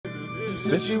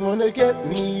Said she wanna get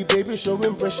me, baby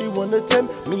showing breast, she wanna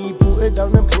tempt me. Put it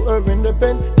down and put her in the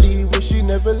Bentley. Wish she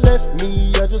never left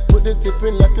me, I just put the tip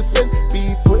in like a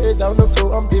centipede. Put it down the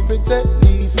floor, I'm dipping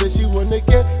Tetley. Said she wanna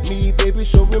get me, baby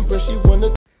showing breast, she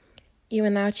wanna. You are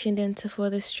now tuned in to For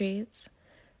the Streets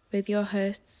with your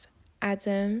hosts,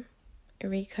 Adam,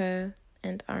 Rico,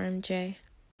 and RMJ.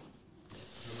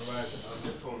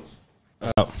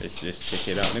 Let's check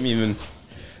it out. Let me even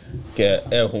get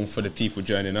an air horn for the people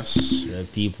joining us. The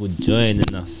people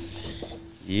joining us.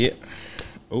 Yeah.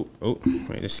 Oh.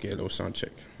 Wait, let's get a little sound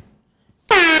check.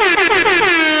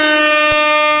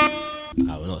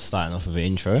 We're not starting off with an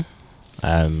intro.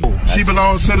 She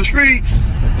belongs to the streets.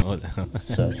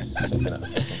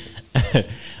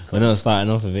 We're not starting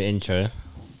off with an intro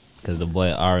because the boy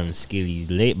RM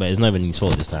Skilly's late, but it's not even his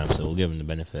fault this time, so we'll give him the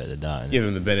benefit of the doubt. Give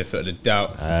him the benefit of the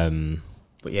doubt.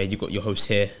 But yeah, you got your host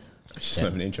here. It's just not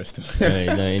even interesting.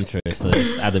 No intro. So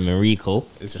it's Adam and Rico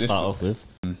to start off with.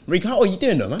 Rico, how are you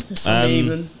doing though, man?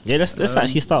 Yeah, let's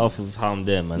actually start off with how I'm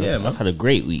doing, man. Yeah, man. I've had a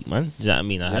great week, man. Do you know what I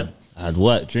mean? I had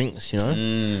work drinks, you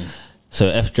know. So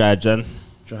F Dry Jan.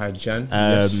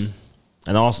 Yes.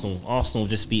 And Arsenal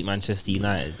just beat Manchester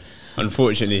United.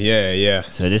 Unfortunately, yeah.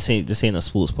 So this ain't a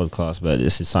sports podcast, but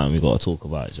this is something we got to talk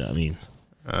about. Do you know what I mean?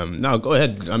 No, go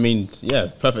ahead. I mean, yeah,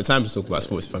 perfect time to talk about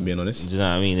sports if I'm being honest. Do you know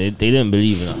what I mean? They didn't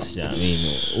believe in us. Do you know what I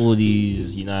mean? All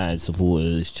these United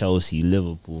supporters, Chelsea,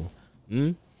 Liverpool,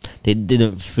 they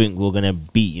didn't think we were gonna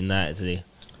beat United today.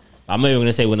 I'm not even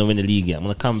gonna say we're gonna win the league yet. I'm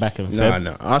gonna come back and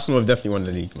No. Arsenal have definitely won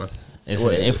the league, man. You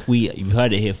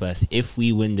heard it here first. If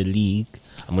we win the league,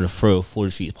 I'm gonna throw a full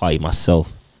streets party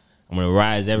myself. I'm gonna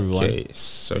rise everyone. Okay,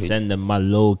 send them my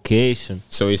location.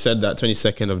 So he said that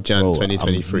 22nd of Jan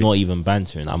 2023. I'm not even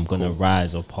bantering. I'm gonna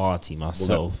rise a party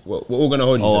myself. We're all gonna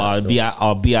hold you.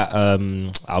 I'll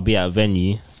be at a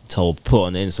venue to put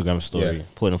on the Instagram story. Yeah.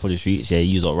 Put on for the streets. Yeah,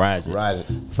 use up rising.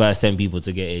 First 10 people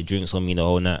to get a drinks on me the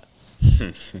whole night.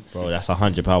 Bro, that's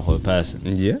 £100 per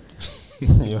person. Yeah.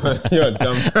 You're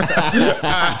dumb.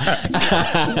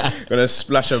 Gonna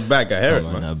splash a bag. I hear it,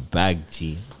 man. A bag,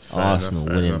 G. Arsenal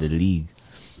winning the league.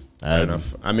 Fair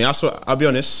enough. I mean, I'll be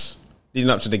honest. Leading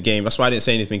up to the game, that's why I didn't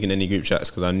say anything in any group chats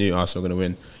because I knew Arsenal were gonna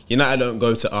win. United don't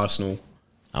go to Arsenal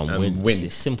and win. It's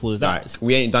as simple as that. Like,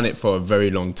 we ain't done it for a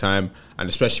very long time, and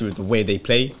especially with the way they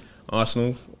play,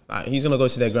 Arsenal. Like, he's gonna go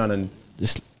to their ground and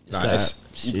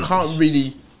you can't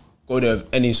really go there with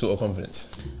any sort of confidence.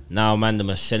 Now, man, them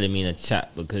are shelling me in a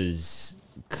chat because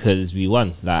we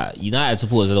won. Like, United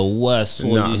supporters are the worst.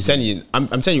 No, I'm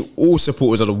telling you, all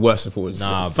supporters are the worst supporters.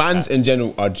 Nah, fans in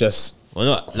general are just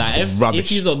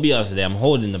if you beat us today, I'm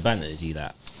holding the banner. G,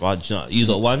 that. Right, you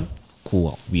got one.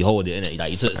 Cool, we hold it, innit?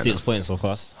 Like, you took 6 points off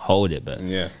us, hold it, but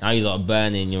now you got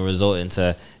burning, you're resorting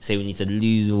to say we need to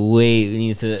lose weight, we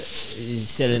need to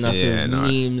shelling us with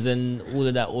memes and all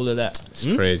of that. It's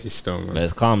crazy still, man. But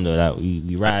it's calm though, that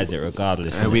we rise it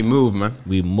regardless. And we move, man.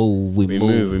 We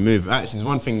move. Actually, there's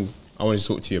one thing I wanted to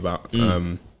talk to you about.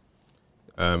 It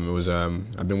was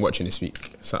I've been watching this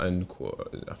week something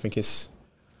called, I think it's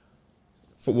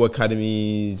Football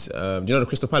Academies. Do you know the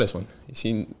Crystal Palace one? You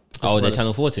seen? The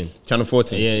Channel 14. Channel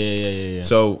 14. Yeah.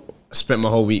 So I spent my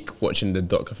whole week watching the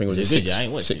doc. I think it was a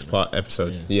six-part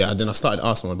episode. Yeah, and then I started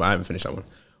Arsenal one, but I haven't finished that one.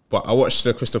 But I watched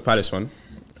the Crystal Palace one.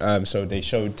 So they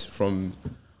showed from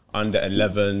under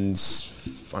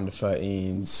 11s, under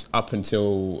 13s, up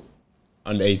until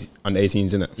under 18s,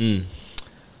 innit?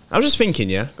 I was just thinking,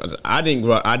 because I didn't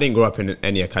grow up in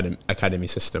any academy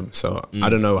system, so I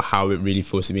don't know how it really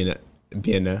feels to be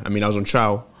being there. I mean, I was on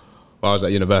trial while I was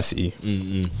at university,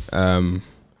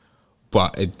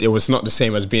 but it was not the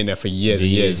same as being there for years and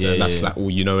years, and that's like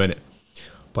all you know, innit?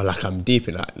 But like, I'm deep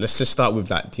in that. Let's just start with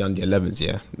like the under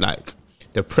 11s, like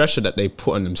the pressure that they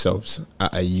put on themselves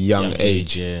at a young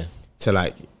age to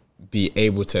like be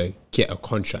able to get a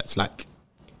contract, like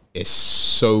it's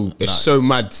so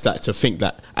mad that to think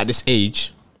that at this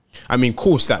age, I mean, of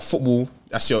course, that football,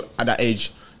 at that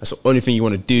age, that's the only thing you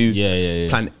want to do.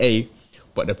 Plan A.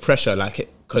 But the pressure, like,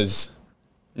 because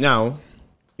now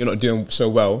you're not doing so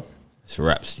well. It's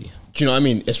raps. Do you know what I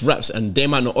mean? It's raps, and they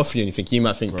might not offer you anything. You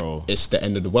might think it's the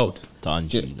end of the world. And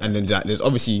then there's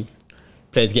obviously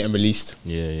players getting released.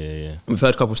 Yeah. We've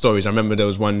heard a couple of stories. I remember there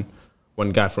was one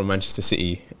guy from Manchester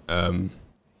City. The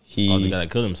guy that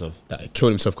killed himself.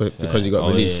 Because he got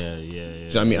released. Yeah. Do you know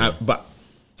what I mean? But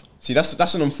see,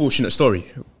 that's an unfortunate story.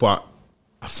 But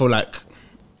I feel like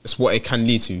it's what it can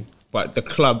lead to. But the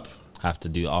club have to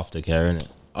do aftercare,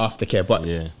 innit? Aftercare, but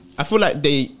I feel like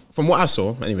from what I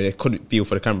saw, anyway, they could be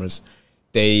for the cameras.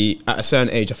 They, at a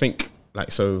certain age, I think,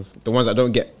 like, so the ones that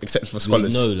don't get accepted for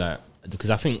scholars. Like, because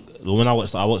I think when I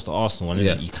watched the Arsenal one,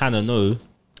 you kind of know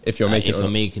if you're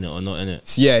making it or not,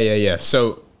 innit? Yeah.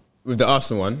 So with the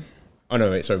Arsenal one,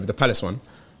 with the Palace one,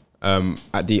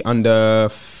 at the under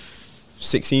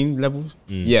 16 levels,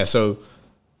 so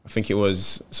I think it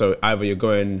was, so either you're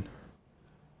going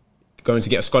to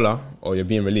get a scholar or you're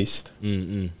being released.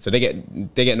 So they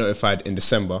get notified in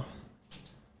December,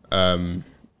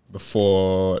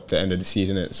 before the end of the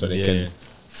season, so they can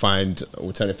find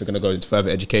alternative if they're going to go into further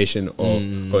education or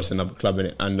go to another club in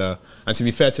it. And to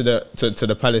be fair to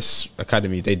the Palace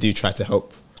Academy, they do try to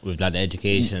help with like the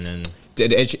education and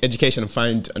the education and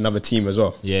find another team as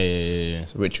well. Yeah.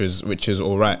 So which is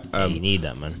all right. You need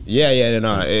that, man.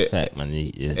 It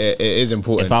is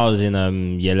important. If I was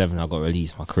in year 11, I got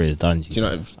released, my career's done. Do you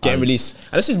know, getting released,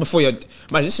 and this is before your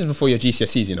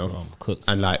GCSEs, you know. I'm cooked.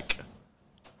 And like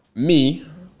me,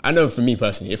 I know for me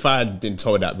personally, if I had been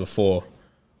told that before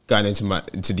going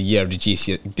into the year of the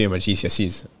doing my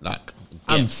GCSEs, like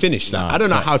I'm finished. Like I don't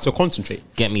know how to concentrate.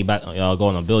 Get me back. I'll go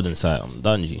on a building site. I'm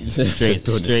done. Straight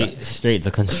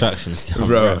to construction, still,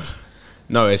 bro.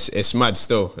 No, it's mad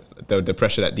still. The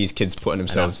pressure that these kids put on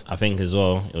themselves. I think as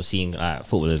well, you're seeing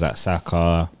footballers like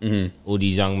Saka, all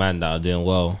these young men that are doing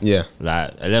well. Yeah,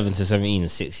 like 11 to 17 in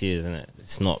 6 years, isn't it?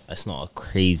 It's not a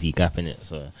crazy gap in it.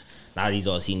 So now these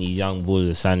are seeing these young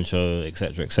bulls, Sancho,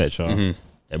 etc.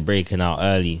 They're breaking out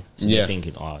early, so they're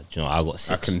thinking, I got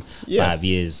 5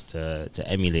 years to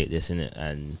emulate this, innit?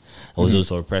 And there was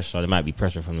also a pressure. There might be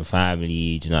pressure from the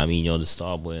family. Do you know what I mean? You're the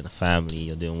star boy in the family.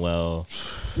 You're doing well.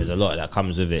 There's a lot that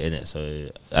comes with it, innit? So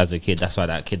as a kid, that's why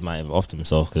that kid might have offed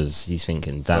himself, because he's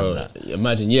thinking, damn,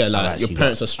 imagine, like your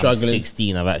parents are struggling. I'm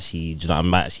 16. I'm actually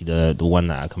the one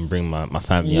that I can bring my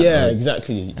family. Yeah,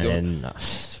 exactly. And then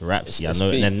raps. I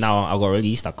know. And then now I got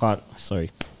released. I can't.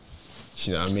 Sorry.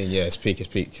 You know what I mean? Yeah, it's peak.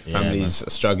 Families are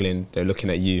struggling. They're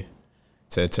looking at you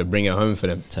to bring it home for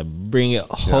them. To bring it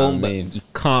home, but you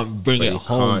can't bring it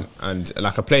home. And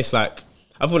like a place like,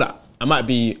 I feel like it might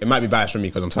be biased from me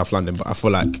because I'm South London, but I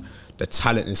feel like the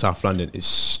talent in South London is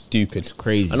stupid. It's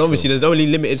crazy. And obviously there's only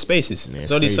limited spaces. Yeah,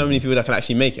 there's only so many people that can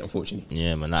actually make it, unfortunately.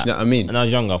 Yeah, man. You know what I mean? When I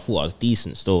was younger, I thought I was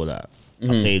decent still. Like, I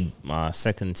played my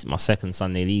second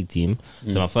Sunday league team.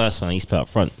 So my first one, I used to play up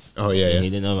front. Oh yeah.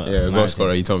 You didn't know that. Yeah, goal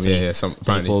scorer. You told me. Yeah.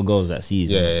 4 goals that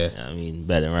season. Yeah. You know I mean,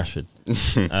 better than Rashford.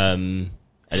 And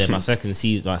then my second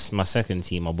season, my second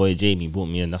team, my boy Jamie brought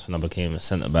me in. That's when I became a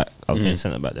centre back. I was playing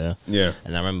centre back there. Yeah.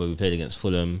 And I remember we played against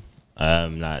Fulham,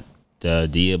 like the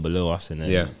year below us, and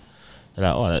then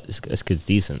they're like, this kid's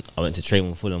decent. I went to train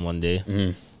with Fulham one day,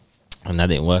 and that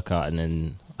didn't work out. And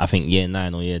then I think year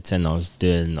 9 or year 10, I was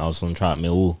on trial at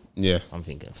Millwall. Yeah. I'm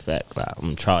thinking, like,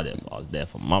 I'm trial there. I was there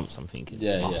for months. I'm thinking,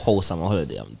 my whole summer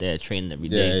holiday, I'm there training every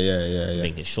day. Yeah. I'm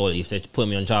thinking, surely if they put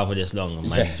me on trial for this long, I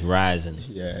might just rise. And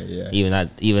yeah.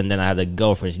 Even then, I had a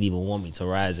girlfriend. She didn't even want me to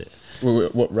rise it.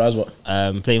 Wait, what? Rise what?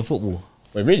 Playing football.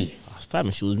 Wait, really? Fam,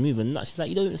 she was moving nuts. She's like,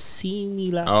 you don't even see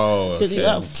me, like, okay.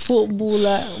 Like football,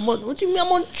 like, what do you mean?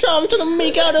 I'm on trial. I'm trying to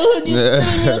make out the hood. You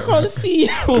telling me I can't see you?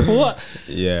 What?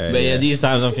 Yeah. But these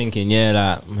times I'm thinking,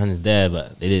 like, man's there,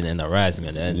 but they didn't end up rising me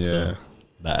at the end. Yeah. So,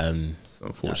 but it's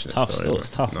unfortunate. It's tough. Story, it's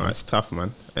tough. No, man. it's tough,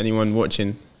 man. Anyone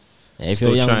watching? If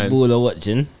you're a young baller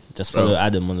watching, just follow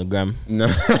Adam on the gram. No,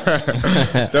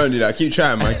 don't do that. Keep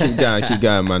trying, man. Keep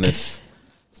going, man. It's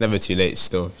never too late.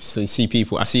 Still, you see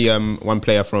people. I see one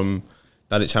player from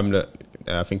Dulwich Hamlet.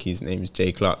 I think his name is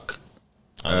Jay Clark.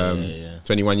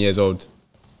 21 years old.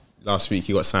 Last week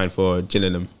he got signed for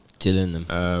Gillingham. I don't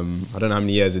know how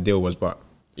many years the deal was, but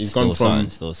he's gone from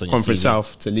Conference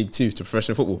South to League 2 to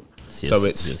professional football. So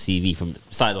it's your CV from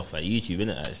started off at YouTube,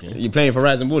 innit? Actually, you're playing for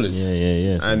Rising Ballers.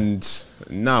 Yeah. And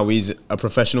now he's a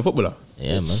professional footballer.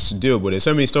 Yeah, it's doable. There's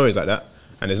so many stories like that,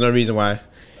 and there's no reason why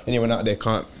anyone out there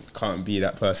can't be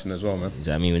that person as well, man. You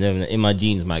know what I mean? In My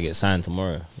Jeans might get signed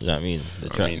tomorrow. You know what I mean?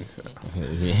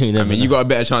 I mean, you got a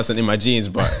better chance than In My Jeans,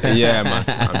 but yeah, man,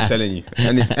 I'm telling you,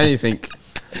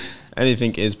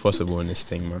 anything is possible in this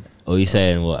thing, man. Oh, you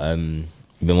saying what?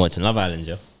 You've been watching Love Island,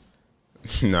 Joe?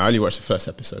 No, I only watched the first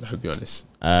episode, I'll be honest.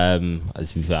 To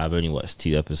be fair, I've only watched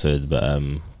 2 episodes, but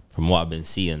from what I've been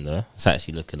seeing, though, it's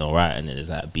actually looking alright, and there's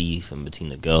like beef and between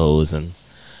the girls, and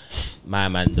my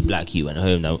man, the black you went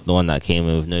home, the one that came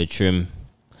in with no trim.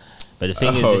 But the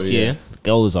thing is, this year, the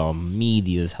girls are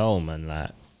meaty as hell, man. Like,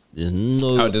 there's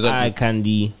no eye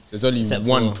candy. There's only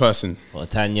one person. Or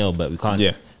Tanya, but we can't.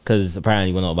 Yeah. Because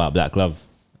apparently we're not about black love.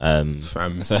 So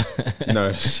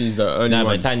no, she's the only one.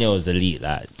 But Tanya was elite,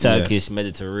 like Turkish,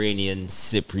 Mediterranean,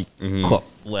 Cypriot,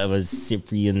 whatever,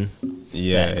 Cyprian.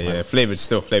 Yeah. Flavored.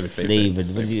 What do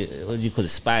you call it?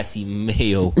 Spicy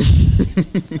mayo.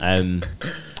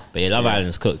 But yeah, Love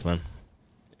Island's cooked, man.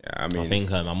 I mean, I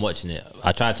think I'm watching it.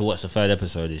 I tried to watch the 3rd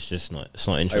episode. It's just not. It's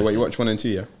not interesting. Wait, you watch 1 and 2,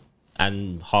 yeah?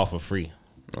 And half of 3.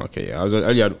 Okay, yeah. I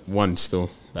only had 1 still.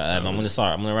 But I'm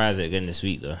gonna rise it again this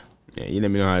week though. Yeah, you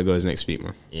let me know how it goes next week,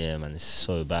 man. Yeah, man, it's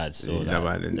so bad. So yeah, Love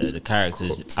Island, the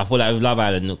characters. Cooked. I feel like with Love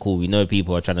Island, cool. We know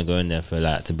people are trying to go in there for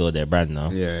like to build their brand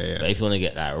now. Yeah. But if you want to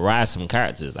get like rise some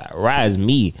characters, like rise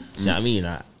me. Do you know what I mean?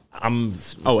 Like I'm.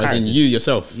 As in you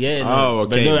yourself. Yeah. No, okay.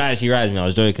 But don't actually rise me. I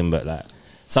was joking, but like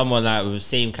someone like with the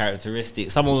same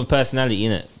characteristics, someone with personality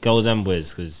in it, girls and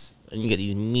boys, because you get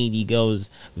these meaty girls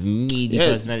with meaty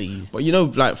personalities. But you know,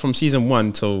 like from season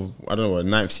 1 till I don't know what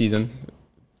 9th season.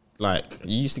 Like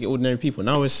you used to get ordinary people.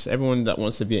 Now it's everyone that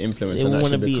wants to be an influencer and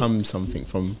actually become something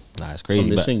from. Nah, it's crazy.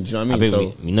 From this thing. Do you know what I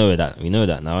mean? We know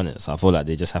that now, innit? So I feel like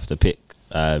they just have to pick.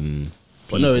 But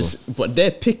but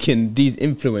they're picking these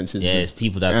influencers. Yeah, it's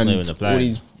people that's not even applying.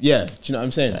 Do you know what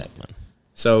I'm saying? Like, man.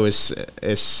 So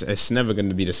it's never going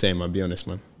to be the same. I'll be honest,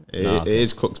 man. It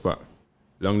is cooked, but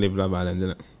long live Love Island,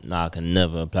 innit? Nah, I can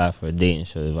never apply for a dating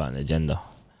show without an agenda.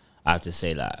 I have to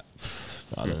say like,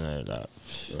 I don't know,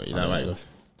 like. You like white girls?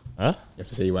 Huh? You have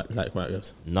to say you like white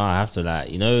girls. No, I have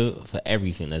to for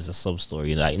everything there's a sub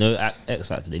story. Like X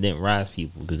Factor, they didn't rise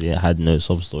people because they had no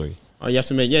sub story. Oh, you have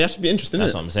to be interesting.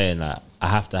 That's what I'm saying. Like I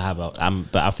have to have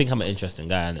but I think I'm an interesting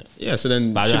guy, innit? Yeah. So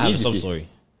then, but I don't have a sub story.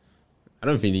 I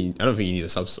don't think you need a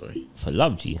sub story for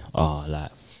love, G. Oh, like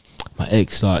my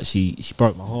ex, like she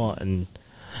broke my heart, and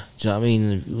do you know what I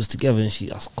mean? We was together,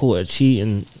 and I caught her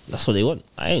cheating. That's what they want.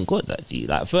 I ain't got that, G.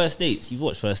 Like First Dates, you've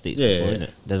watched First Dates before,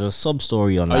 innit? There's a sub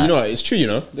story on that. Oh, you know what? It's true, you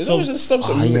know. There's always a sub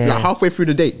story, like halfway through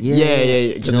the date.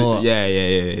 Yeah. You know what? Yeah.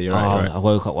 You're right. I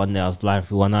woke up one day, I was blind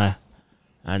through one eye,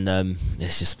 and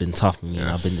it's just been tough. You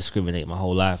know, I've been discriminating my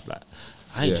whole life. Like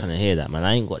I ain't trying to hear that, man.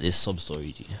 I ain't got this sub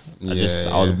story, G.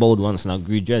 I was bold once and I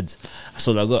grew dreads. That's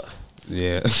all I got.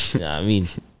 Yeah. You know what I mean?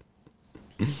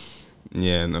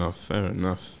 Yeah, no, fair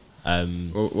enough.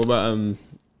 What about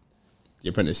The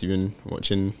Apprentice? You've been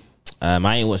watching?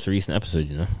 I ain't watched the recent episode,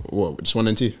 you know. What, just 1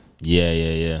 and 2?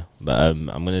 Yeah. But I'm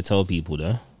gonna tell people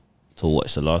though to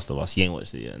watch The Last of Us. You ain't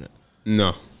watched it yet, innit?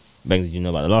 No. Bangs, did you know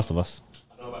about The Last of Us?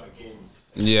 I know about the game.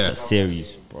 Yeah. That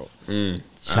series, bro. I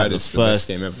heard it's the best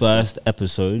game ever. First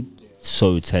episode,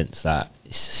 so tense. Like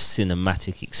it's a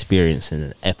cinematic experience in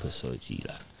an episode, G.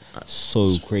 Like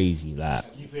so crazy. Like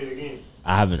Have you played the game?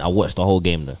 I haven't. I watched the whole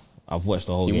game though. I've watched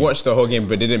the whole game. You watched the whole game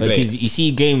but didn't play? Because you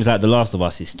see games like The Last of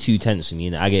Us, it's too tense for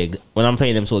me. And when I'm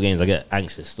playing them sort of games, I get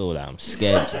anxious still. Like I'm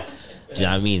scared. Do you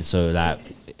know what I mean? So like,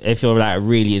 if you're like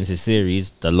really into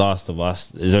series, The Last of Us,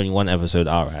 there's only 1 episode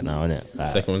out right now, innit? Like,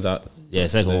 second one's out. Yeah,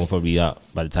 second one will probably be out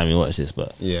by the time you watch this.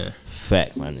 But yeah,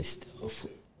 fact, man, it's What's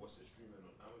it streaming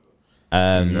on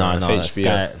Amazon? no,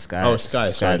 HBO. Sky. Oh, Sky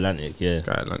Atlantic, yeah.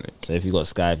 Sky Atlantic. So if you got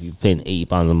Sky, if you're paying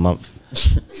 £80 a month,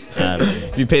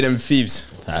 if you pay them thieves,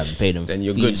 then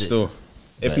you're good still.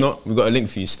 If not, we got a link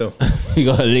for you still. We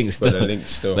got a link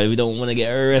still. But we don't want to get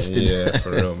arrested. Yeah,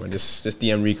 for real, man. Just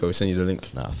DM Rico, send you the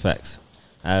link. Nah, facts.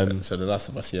 So The Last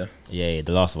of Us, yeah. Yeah,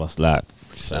 The Last of Us, like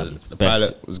so the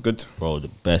pilot was good, bro. The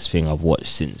best thing I've watched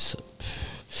since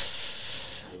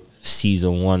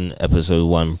season 1, episode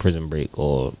 1, Prison Break,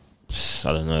 or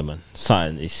I don't know, man.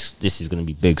 This is gonna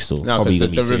be big still. No, because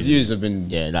the reviews have been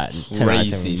like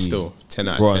crazy still. 10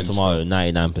 out of 10. Rotten Tomato,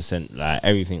 99%. Like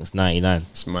everything's 99.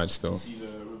 It's mad still. See the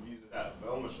reviews of that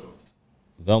Velma show.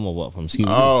 Velma, what from Scooby?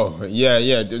 Oh yeah.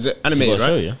 Is it animated, right?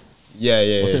 Show, yeah.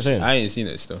 Yeah. What's it saying? I ain't seen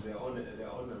it still. They're on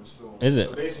them still. Is it?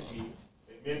 So basically,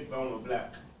 they made Velma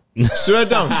black. Swear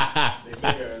down. They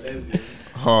made her a lesbian.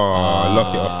 Oh,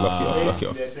 lock it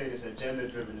off. They're saying it's a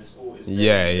gender-driven. It's all.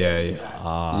 Yeah.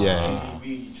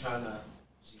 Really trying to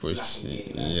push.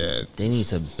 Yeah. They need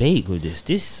to bake with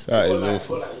this. That is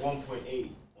awful. Like 1.8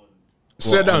 on.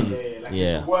 Swear down. Yeah.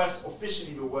 It's the worst.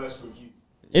 Officially, the worst review.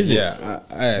 Is it?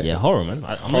 Yeah. Yeah, horror, man.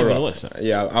 I'm never gonna watch that.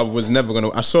 Yeah, I was never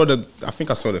gonna. I think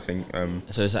I saw the thing.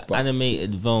 So it's like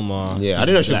animated Velma. Yeah, I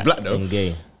didn't know she was black though. And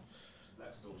gay.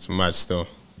 It's mad still.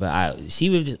 But I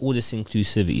see with all this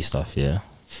inclusivity stuff, yeah.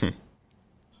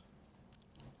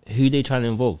 Who they trying to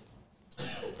involve?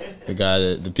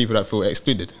 The people that feel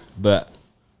excluded. But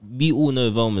we all know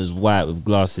Velma's white with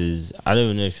glasses. I don't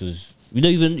even know if she was. You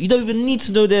don't even need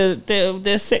to know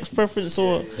their sex preference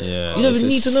or. Yeah. You don't even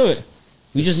need to know it.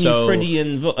 We just need Freddie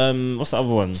and what's the other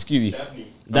one? Scooby.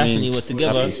 Daphne were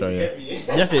together.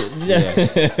 That's it.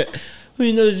 Yeah.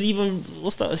 Who knows? Even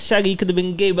what's that? Shaggy could have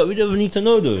been gay, but we don't even need to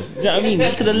know though. Do you know what I mean?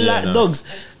 He could have liked dogs.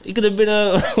 He could have been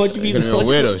a a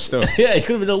weirdo still. Yeah, he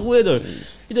could have been a weirdo.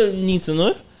 You don't need to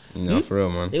know. No, for real,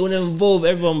 man. They want to involve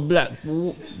everyone black. They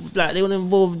want to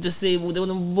involve disabled. They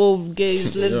want to involve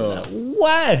gays. Lesbians.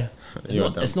 Why?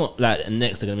 It's not like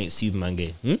next they're gonna make Superman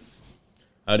gay.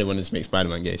 I don't want to make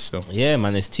Spider-Man gay still. Yeah,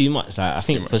 man, it's too much. Like, I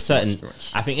think for certain,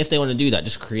 I think if they want to do that,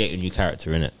 just create a new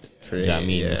character in it. Do you know what I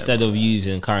mean? Instead of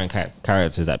using current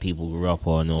characters that people grew up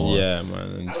on, or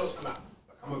man.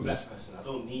 I'm a black person.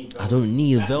 I don't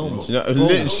need Velma. You know,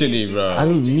 literally, bro. I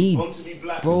don't need,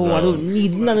 bro. I don't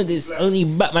need none of this. I don't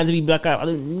need Batman to be black out. I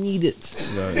don't need it.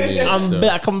 I'm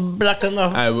black. I'm black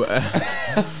enough.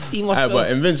 I see myself.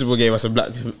 But Invincible gave us a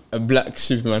black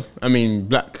Superman. I mean,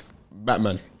 black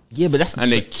Batman. Yeah, but that's... And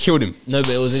they killed him. No, but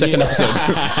it was second episode.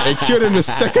 They killed him the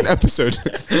second episode.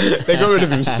 They got rid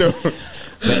of him still.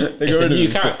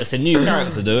 It's a new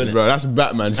character though, isn't it? Bro, that's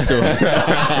Batman still.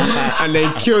 And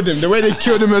they killed him. The way they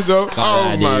killed him as well.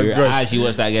 My gosh. I actually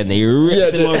watched that again. They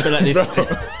ripped him open like this.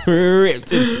 Ripped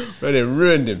him. Bro, they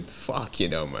ruined him. Fuck you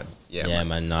know, man. Yeah,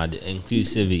 man. Nah, the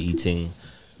inclusivity thing.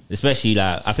 Especially,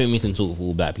 like, I think we can talk for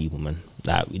all black people, man.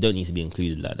 Like, we don't need to be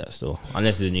included like that still.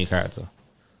 Unless it's a new character.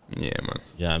 Yeah, man.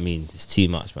 You know what I mean? It's too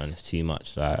much, man. It's too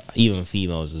much. Like, even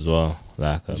females as well.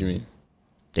 Like, what do you mean?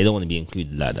 They don't want to be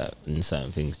included like that in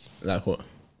certain things. Like what?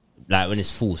 Like when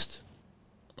it's forced.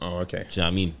 Oh, okay. Do you know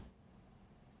what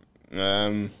I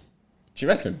mean? Do you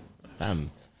reckon? I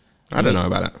don't know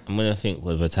about that. I'm gonna think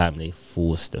with the time they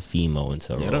forced a female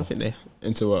into a role. I don't think they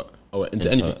into what? Oh, into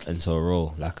anything. Into a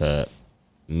role like a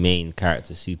main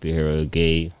character, superhero,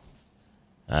 gay.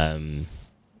 Like,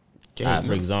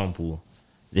 for example,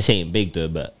 this ain't big though,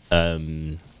 but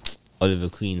Oliver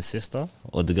Queen's sister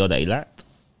or the girl that he liked.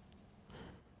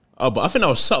 Oh, but I think that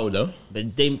was subtle though.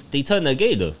 But they turned her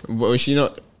gay though. But was she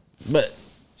not? But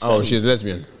she was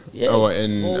lesbian. Yeah. Oh,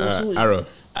 in Arrow.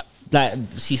 Like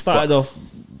she started off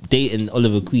dating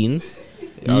Oliver Queen.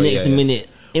 Next minute,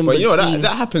 but you know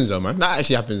that happens though, man. That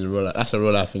actually happens in real life. That's a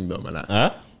real life thing though, man.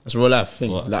 That's a real life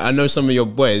thing. What? Like I know some of your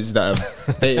boys that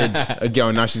have dated a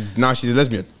girl now she's a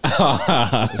lesbian.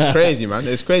 It's crazy, man.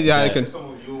 It's crazy how it can.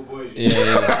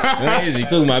 Yeah. He's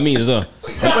talking about me as well.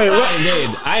 Wait, what?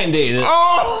 I ain't dated.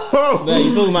 Oh, but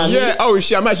you talking about me? Oh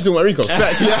shit! I'm actually talking about Rico.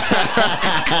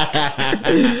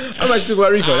 I'm actually talking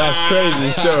about Rico. That's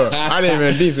crazy. So I didn't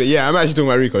even deep it. Yeah, I'm actually talking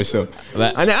about Rico. So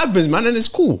and it happens, man, and it's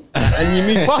cool. And you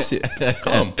move past it.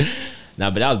 Come on. Nah,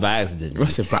 but that was by accident.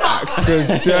 What's it by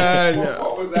accident?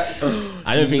 What was that?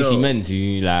 I don't think she meant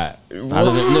to. Like, I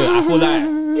don't know. I feel like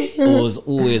it was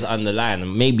always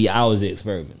underlined. Maybe I was the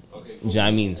experiment. Do you know what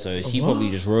I mean? So she probably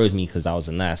just rose me because I was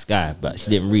a nice guy, but she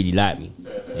didn't really like me.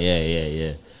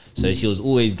 Yeah. So she was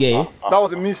always gay. That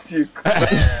was a mistake.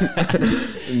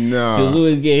 No. She was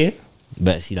always gay,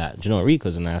 but she like, do you know what?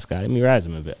 Rico's a nice guy. Let me rise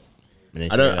him a bit.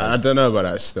 I don't know about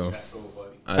that still. That's so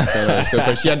funny. I don't know. So,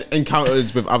 but she had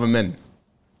encounters with other men.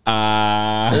 Oh,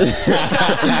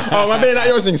 my bad. That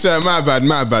yours thing, sir. My bad.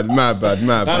 No,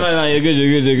 you're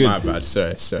good. My bad.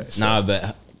 Sorry. Nah,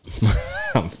 but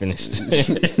I'm finished.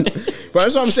 But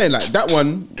that's what I'm saying. Like that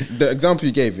one, the example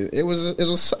you gave, it was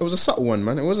a subtle one,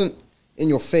 man. It wasn't in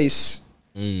your face.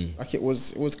 Like it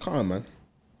was calm, man.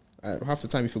 Half the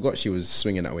time you forgot she was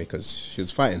swinging that way because she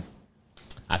was fighting.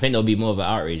 I think there'll be more of an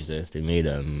outrage though if they made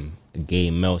a gay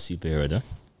male superhero though.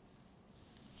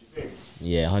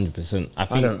 Yeah, 100%. I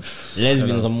think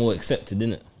lesbians are more accepted,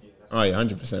 innit? Oh yeah,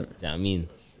 100%. You know what I mean?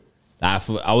 Like,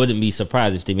 I wouldn't be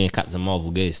surprised if they made Captain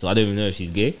Marvel gay. So I don't even know if she's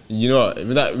gay. You know what?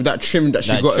 With that trim that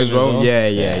she got as well.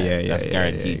 Yeah. That's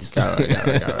guaranteed.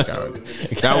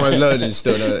 That one's loaded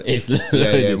still. It's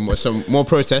loaded. Yeah. Some more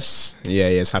protests. Yeah,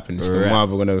 it's happening still.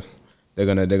 Marvel they're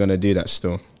gonna do that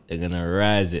still. They're gonna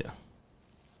rise it.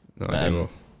 No, they will.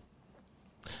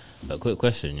 But quick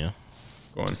question, yeah.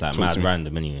 Go on. It's like mad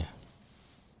random anyway.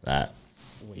 Like,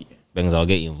 Bengs, I'll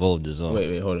get you involved as well.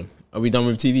 Wait, hold on. Are we done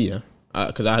with TV? Yeah.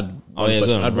 Because I had. Go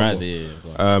on. Rise it.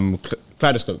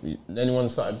 Kaleidoscope. Anyone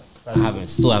started?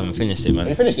 Still haven't finished it, man.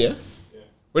 You finished it? Yeah.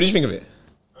 What did you think of it?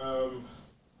 I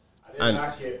didn't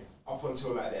like it up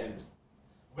until like the end.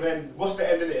 But then, what's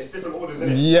the end in it? It's different orders,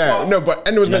 isn't it? Yeah, but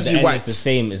end was meant to be white. It's the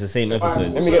same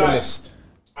episode. Let me get a list.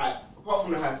 Apart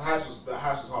from the house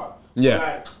was hard. Yeah.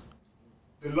 Like,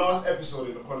 the last episode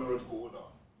in the chronological order.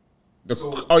 Did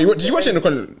you watch it in the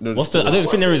chronological? I don't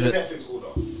think there is a Netflix order.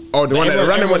 Oh, the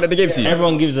random one that they gave to you.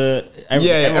 Everyone gives a.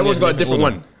 Everyone's got a different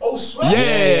one. Oh, swear.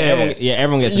 Yeah.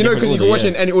 Everyone gets. You know, because you can watch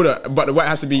it in any order, but the white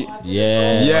has to be.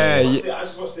 I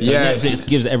just watched it. Yeah. Netflix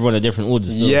gives everyone a different order.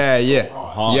 Still.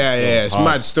 Yeah. It's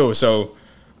mad still. So,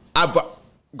 but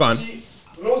go on. See,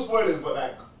 no spoilers, but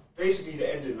like basically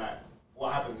the ending, like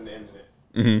what happens in the end of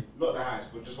it. Not the heist,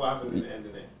 but just what happens in the end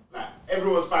of it. Like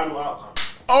everyone's final outcome.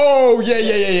 Oh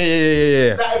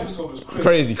yeah. That episode was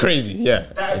crazy.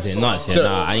 Yeah. Is it nuts?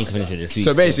 Yeah, I need to finish it this week.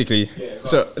 So basically,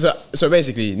 so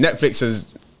basically, Netflix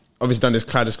has obviously done this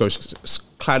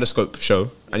Kaleidoscope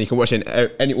show, and you can watch it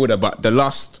in any order, but the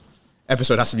last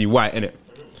episode has to be white, innit?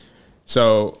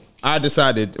 So I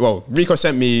decided, well, Rico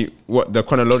sent me what the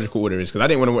chronological order is, because I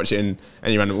didn't want to watch it in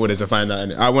any random order to find out,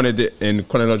 and I wanted it in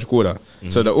chronological order.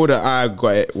 So the order I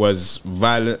got it was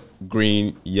violet,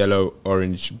 green, yellow,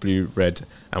 orange, blue, red,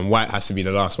 and white has to be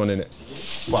the last one, innit?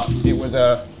 But it was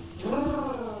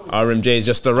RMJ's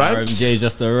just arrived. RMJ's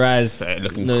just arrived.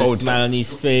 Looking no cold. Smile on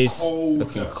his face.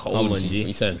 Looking cold. Come on, G. What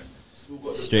you saying?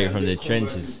 Straight from the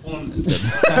trenches. RMJ,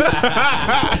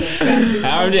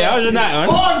 how was your night, man?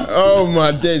 Oh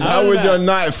my days! How was your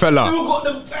night, fella? Still got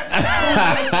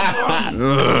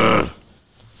the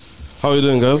How are you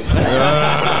doing, guys?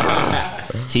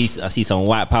 I see some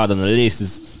white powder on the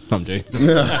laces. I'm joking.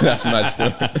 That's mad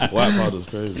still. White powder's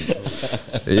crazy.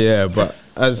 Yeah, but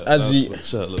as you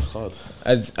shirt looks hard.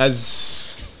 as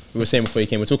we were saying before you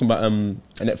came, we're talking about a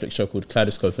Netflix show called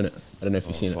Kaleidoscope, innit? I don't know if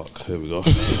you've seen Fuck, here we go.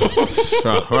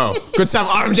 it. Wow, good time,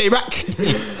 RMJ back.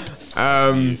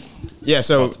 Yeah,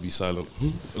 so To be silent.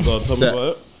 Go on, tell me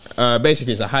about it.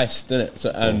 basically it's a heist, innit?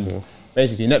 So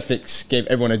basically Netflix gave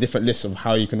everyone a different list of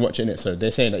how you can watch it, innit? So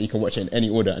they're saying that you can watch it in any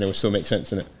order and it will still make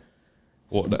sense, innit?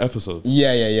 What, the episodes?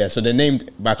 Yeah. So they're named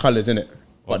by colours, innit?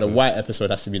 But the white episode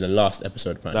has to be the last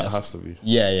episode, apparently. That has to be.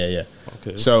 Yeah.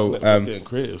 Okay. So Netflix getting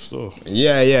creative still.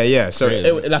 Yeah. So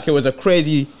it was a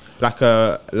crazy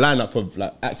a lineup of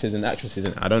like actors and actresses,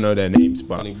 and I don't know their names,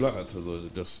 but Any black actors or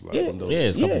just like Yeah. one of those? Yeah,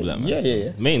 it's a couple black man.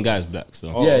 Yeah. Main guy's black,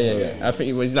 so. Oh, yeah. I think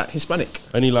it was like Hispanic.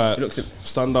 Any like Looks it-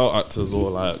 standout actors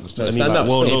or like any stand like up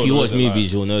well still. known If you or watch is it, like-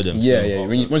 movies, you'll know them. Yeah. so.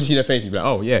 Once you see their face, you'll be like,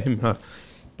 oh yeah, him, her.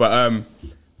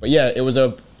 But yeah, it was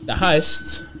the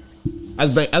heist. As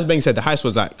Bang said, the heist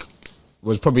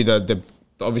was probably the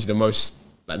obviously the most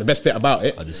like the best bit about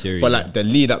it. Of the series, but like the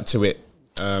lead up to it.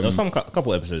 There were some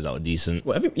couple episodes that were decent.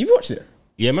 What, you've watched it?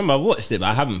 Yeah, remember I watched it, but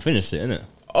I haven't finished it, innit?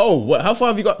 Oh, what? How far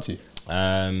have you got to?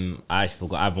 I actually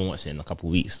forgot. I haven't watched it in a couple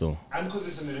of weeks though. And because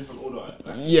it's in a different order. Like,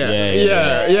 Yeah.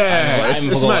 I It's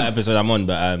haven't forgot what mad. episode I'm on,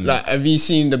 but Like, have you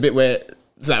seen the bit where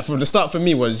it's like from the start for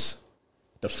me was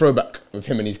the throwback with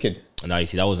him and his kid? no, you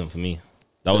see, that wasn't for me.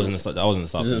 That wasn't the start. That wasn't the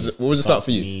start. What was the start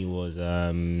for you? Me was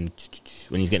when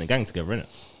he's getting a gang together, innit?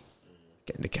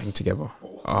 Getting the gang together.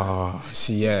 Oh,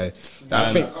 see, yeah.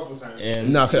 I think a couple times.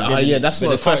 no, that's But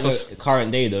not the first. the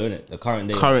current day though, innit? The current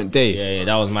day. Current day. Yeah,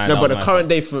 that was my. No, that but was the my current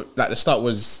day for like the start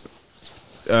was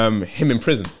him in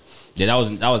prison. Yeah, that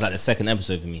was like the second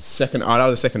episode for me. That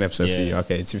was the second episode for Yeah. you.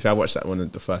 Okay, to be fair, I watched that one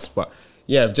at the first, but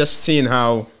yeah, just seeing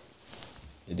how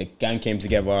the gang came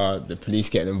together, the police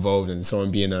getting involved, and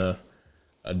someone being a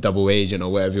double agent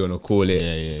or whatever you want to call it.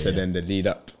 Yeah. Then the lead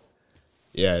up.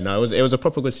 Yeah, no, it was a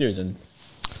proper good series, and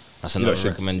That's another should-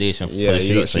 recommendation for yeah, the you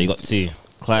street. lot So you should- got two.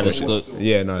 Kaleidoscope,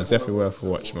 yeah, no, it's definitely worth a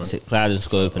watch, man.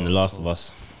 Kaleidoscope, and The Last of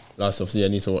Us. Last of Us, yeah, I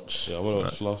need to watch. Yeah, I'm gonna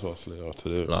watch Last of Us later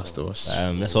today. Last of Us.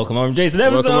 Let's welcome on Jason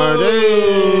episode. Welcome,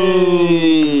 RJ.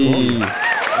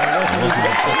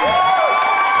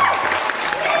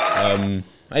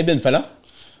 How you been, fella?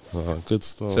 Good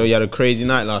stuff. So you had a crazy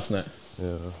night last night.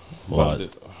 yeah. What?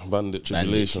 Bandit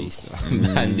tribulations.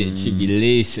 Bandit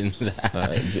tribulations. Do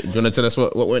you want to tell us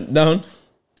what went down?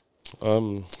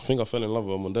 I think I fell in love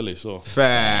with Mondele, so.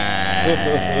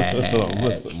 Fair.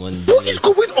 What is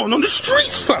going on the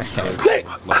streets, fam? Like,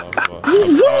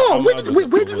 Whoa, where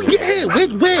did we get here?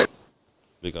 Where?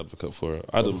 Big advocate for it.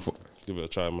 Adam, give it a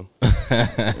try, man.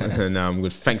 No, I'm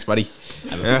good. Thanks, buddy.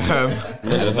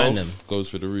 Mental ban them. health goes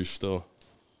through the roof still.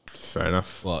 Fair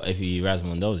enough. Well, if you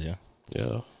Rasmond those, yeah.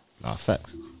 Yeah. Nah,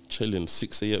 facts. Chilling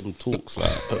 6 a.m. talks. Like,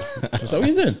 What's that what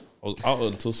you doing? I was out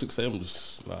until 6 a.m.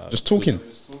 just like Just talking.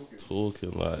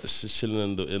 talking. Like she's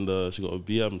chilling in the. She got a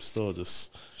BM still.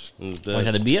 Just and it's there. Oh, she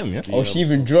had a BM, yeah? Oh, she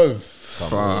even drove.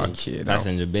 Fuck it.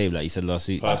 Passenger babe, like you said last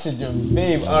week. Passenger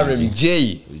babe,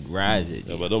 RMJ. We rise it.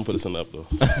 Yeah, but don't put this in the app though.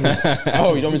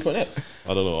 Oh, you don't miss put that?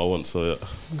 I don't know. I want so yeah.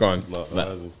 Go on.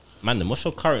 No, Man, what's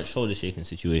your current shoulder shaking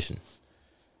situation?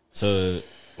 So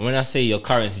when I say your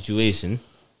current situation,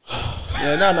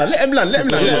 Yeah, no. Let him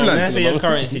land. when I say your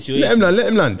current situation, Let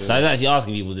him land. so I was actually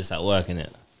asking people this at work, innit?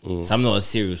 So I'm not a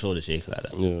serial shoulder shaker like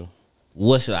that. yeah.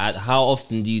 What's your, how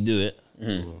often do you do it?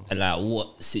 And like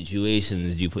what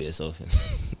situations do you put yourself in?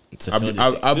 to shoulder shake?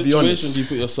 I'll be Situations honest. you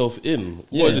put yourself in.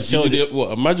 Yeah. What, just you did it,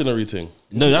 what imaginary thing?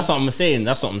 No, that's what I'm saying.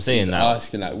 That's what I'm saying. He's Like,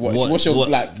 asking, like, what's your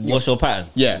like? what's your pattern?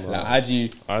 Yeah, like how do you?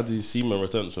 I do semen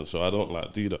retention, so I don't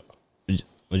like do that.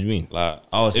 What do you mean? Like,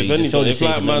 Oh, so if you just anything, shoulder if shake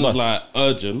like and then man's bust. like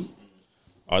urgent,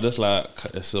 I just like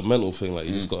it's a mental thing. Like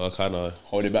you just gotta kind of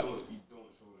Hold it back.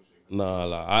 nah.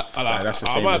 Like I that's the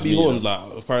I same might as be me, horned. though.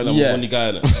 Like apparently I'm Yeah. a horny guy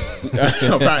in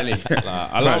it. Apparently. Like,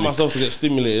 I allow myself to get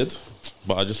stimulated,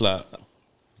 but I just like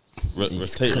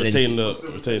retain. Why did you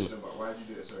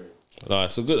do it? Sorry. Like,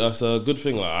 it's a good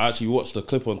thing. Like, I actually watched the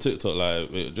clip on TikTok.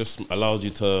 Like, it just allows you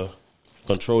to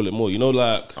control it more. You know,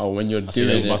 like when you're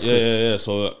doing it. Yeah.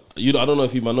 So I don't know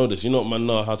if you might know this. You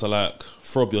know how to like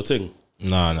throb your thing.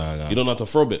 No. You don't know how to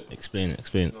throb it. Explain it.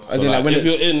 So like, if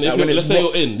you're in, let's say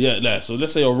you're in, so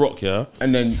let's say you're rock, and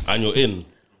you're in,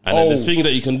 and then there's thing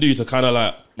that you can do to kind of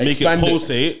like make it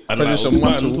pulsate and like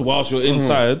expand whilst you're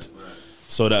inside,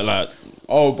 so that like.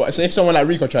 Oh, but so if someone like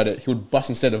Rico tried it, he would bust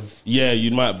instead of. Yeah,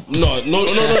 you might. No. You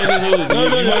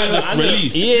might just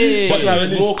release. Yeah. But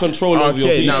there's more control over your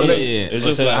piece. It's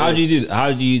just like,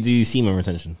 how do you do semen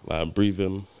retention? Like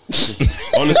breathing.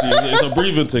 Honestly, it's a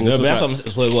breathing thing. No, but that's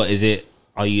what is it?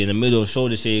 Are you in the middle of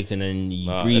shoulder shake and then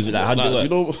you breathe? Like, how do you work? You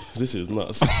know, this is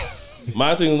nuts.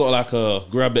 My thing is not like a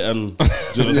grab it and. Do you know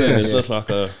what I'm saying? It's just like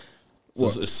a.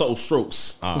 It's subtle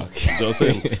strokes. Okay. Do you know what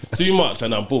I'm saying? Too much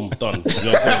and then boom, done. You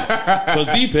know what I'm saying? Because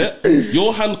deep it,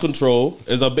 your hand control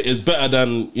is better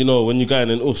than, you know, when you're going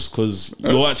in us, because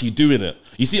you're actually doing it.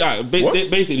 You see,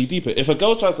 basically deep it. If a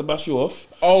girl tries to bash you off,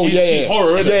 she's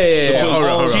horror, isn't it? Yeah.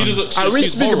 Horror. She's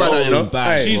speak about that, you know.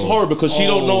 She's horror because she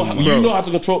don't know. You know how to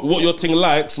control what your thing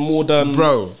likes more than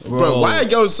bro. Why are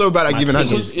girls so bad at giving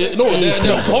hands? No,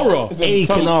 they're horror.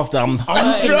 Aching after them.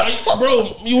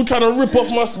 Bro, you trying to rip off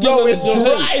my skin? Bro, it's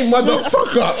dry,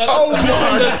 motherfucker. Oh my.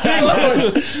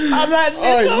 I'm like,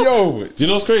 yo. Do you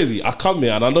know what's crazy? I come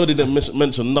here and I know they didn't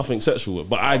mention nothing sexual,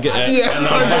 but I get it. Yeah,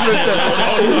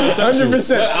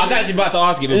 100%. I was actually about to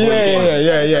ask you before.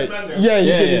 Yeah,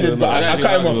 you did. But I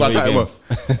cut him off.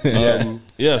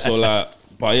 Yeah, so like.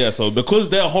 But yeah, so because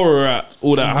they're horror at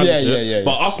all that hand shit,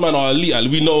 but us man are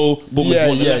elite. We know if you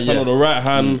want the left hand or the right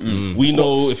hand. We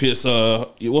know if it's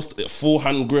what's the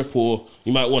forehand grip or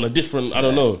you might want a different. I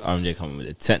don't know. RMJ coming with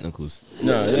the technicals.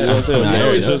 No, you know what I'm saying. You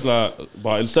know, it's just like,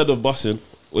 but instead of busting,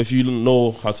 if you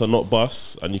know how to not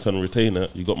bust and you can retain it,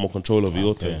 you got more control over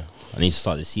your thing. I need to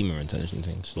start the semen retention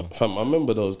thing. So. Fam, I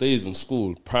remember those days in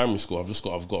school, primary school.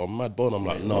 I've got a mad bone. I'm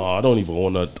like, no, I don't even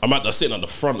want to. I'm sitting at the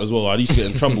front as well. I used to get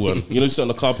in trouble and you sit on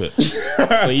the carpet.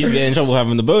 But you used to get in trouble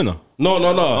having the boner. No.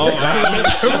 No,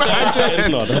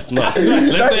 that's not.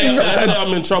 Let's say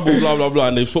I'm in trouble, blah blah blah,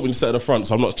 and they've put me to sit at the front,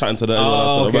 so I'm not chatting to them.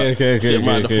 Okay. Sitting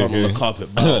right at the front on the carpet.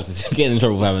 Getting in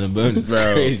trouble for having a boner. It's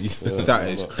crazy. That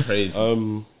is crazy.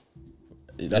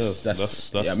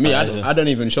 That's me. I don't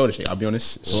even shoulder shake. I'll be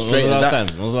honest. When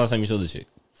was the last time you shoulder shake?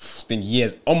 It's been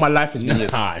years. All my life has been years.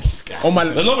 This guy. There's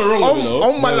nothing wrong with it, though.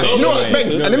 On my life. You know what,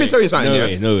 thanks. And let me tell you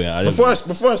something. No way.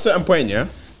 Before a certain point,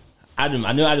 Adam,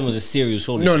 I know Adam was a serial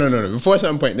shoulder. No. Before a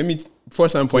certain point, Before a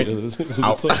certain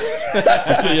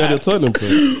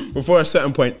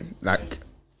point, like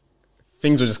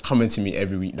things were just coming to me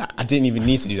every week. Like I didn't even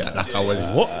need to do that. Like I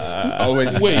was what?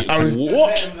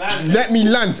 Let me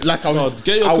land. Like I was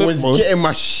getting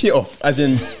my shit off. As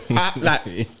in,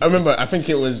 I remember. I think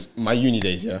it was my uni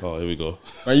days. Yeah. Oh, here we go.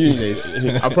 My uni days.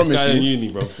 I promise you, in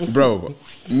uni, bro.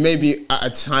 Maybe at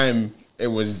a time it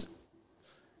was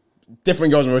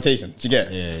different girls in rotation. Do you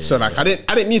get? Yeah, so like I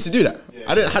didn't need to do that.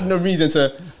 I had no reason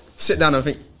to sit down and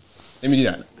think, let me do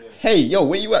that. Yeah. Hey, yo,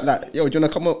 where you at? Like, yo, do you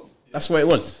wanna come up? That's what it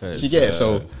was. Do you get it?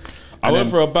 So I went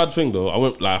for a bad thing though.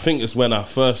 I think it's when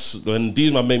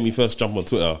these man made me first jump on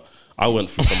Twitter. I went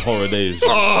through some horror days.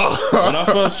 When I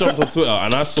first jumped on Twitter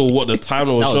and I saw what the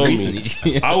timer was showing me,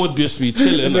 I would just be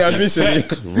chilling.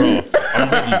 Bro,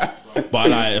 I'm ready. But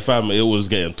like, it was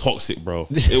getting toxic, bro.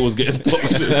 It was getting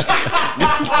toxic.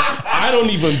 I don't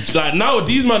even like now.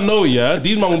 These man know,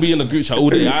 these man will be in the group chat all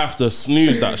day. I have to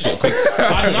snooze that shit.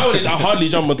 Like, nowadays, I hardly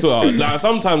jump on Twitter. Like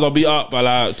sometimes I'll be up by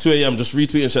like 2 a.m. just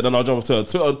retweeting shit. Then I'll jump on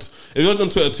Twitter. If you're on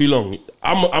Twitter too long,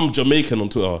 I'm Jamaican on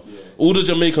Twitter. All the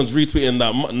Jamaicans retweeting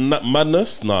that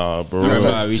madness. Nah, bro.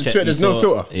 There's no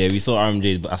filter. Yeah, we saw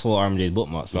RMJ's. I saw RMJ's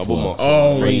bookmarks.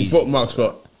 Oh, his bookmarks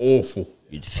were awful.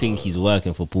 You'd think he's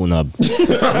working for Pornhub.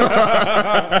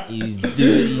 His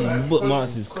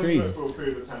bookmarks is crazy. For a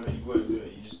period of time that you weren't doing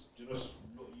it, you're just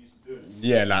not used to doing it.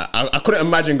 Yeah, like I couldn't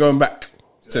imagine going back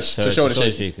to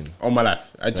shoulder shaking all my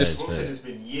life. It's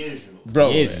been years, you know.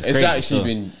 Bro, it's actually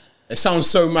been. It sounds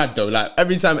so mad though. Like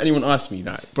every time anyone asks me,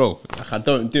 like, bro, like I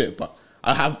don't do it, but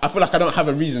I feel like I don't have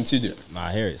a reason to do it. Nah,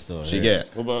 I hear it still. You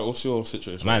get it? What's your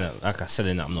situation? Man, like I said,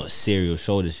 I'm not a serial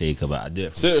shoulder shaker, but I do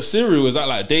it. Cereal, is that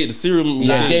like daily? The cereal,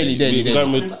 daily.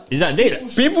 Is that daily?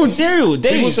 People cereal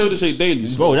daily. People shoulder shake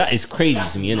daily, bro. That is crazy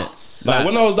to me, innit? Like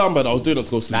when I was down bad, I was doing that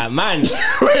to go sleep. Like man, I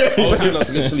was doing that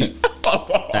to go sleep.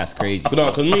 That's crazy. No,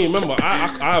 because me, remember,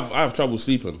 I have trouble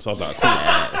sleeping, so I was like, cool.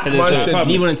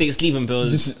 Me want to take sleeping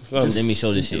pills. Just let me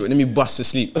shoulder shake. Let me bust to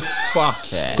sleep. Fuck.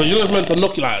 Because you know it's meant to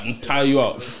knock you out and tie you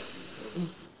up.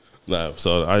 Nah,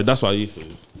 so that's what I used to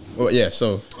do. Well, yeah,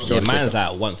 so mine's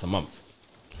like once a month.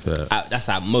 Yeah. That's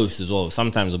at most as well.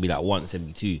 Sometimes it'll be like once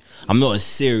every 2. I'm not a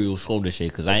serial shoulder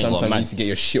shaker because I ain't got a mad. Sometimes you need to get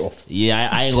your shit off. Yeah,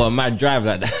 I ain't got a mad drive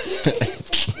like that.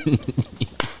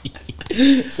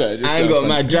 Sorry, I ain't got a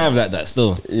mad drive like that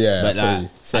still. Yeah, but like,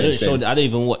 I don't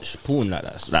even watch porn like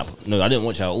that. Like, no, I didn't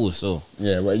watch it at all. So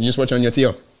yeah, well, you just watch it on your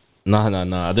TL. No,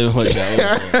 I don't watch it at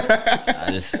all.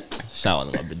 I just shout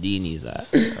on my bidinis, like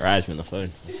rise me on the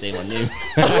phone, say my name.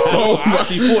 I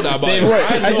actually thought that about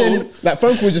it. Like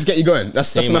phone calls just get you going.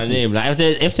 That's my enough. Name. Like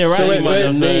if they're writing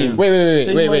my name. Wait.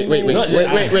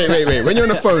 When you're on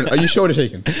the phone, are you shoulder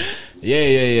shaking?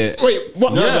 Yeah. Wait,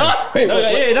 what? No.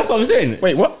 Yeah, that's what I'm saying.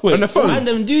 Wait, what? On the phone? I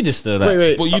them do this though. Like.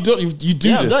 Wait. But you do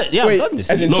this. I've done this.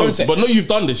 As in phone sex? But no, you've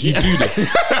done this. You do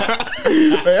this.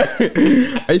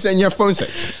 Are you saying you have phone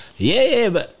sex? Yeah,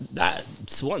 but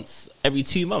that's once every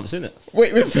 2 months, isn't it?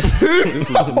 Wait. This is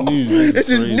news. This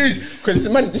is news because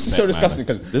this is so disgusting.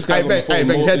 Because this guy,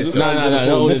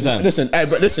 no.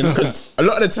 Listen, because a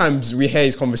lot of the times we hear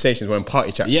his conversations when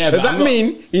party chat. Yeah, does that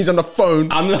mean he's on the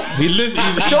phone? He's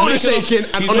shoulder shaking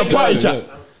and on the party chat.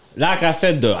 Like I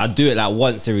said though, I do it like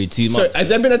once every 2 months. So has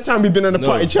there been a time we've been on a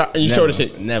party chat and you shoulder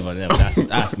shake? Never.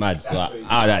 That's mad. So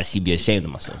I would actually be ashamed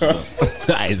of myself. So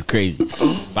that is crazy.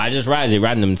 But I just rise at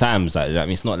random times. Like, I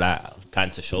mean, it's not like I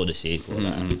plan to shoulder shake. Or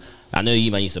like, I know you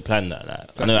man used to plan that.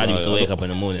 Like, I know I used to wake up in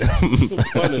the morning.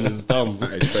 Planning is dumb.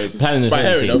 It's crazy. Planning is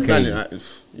crazy.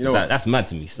 You know what? That's mad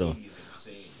to me still.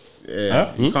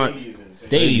 Yeah, you can't.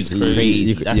 Daily's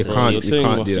crazy. You can't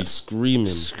do that.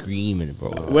 Screaming, bro.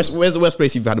 Where's the worst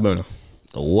place you've had a boner?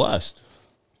 The worst.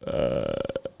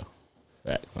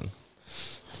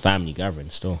 Family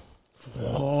gathering still.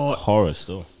 Horror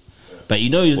still. But you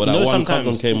know one sometimes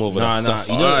cousin came over.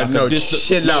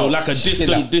 Chill out. Like a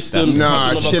distant.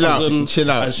 Nah, chill out.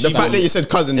 The fact that you said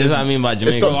cousin. That's what I mean by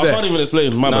Jamaica. I can't even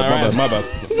explain. My bad.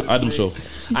 Adam show.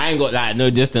 I ain't got like no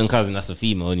distant cousin that's a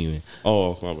female anyway.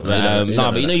 Oh, my bad.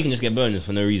 But you know you can just get boners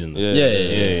for no reason. Yeah.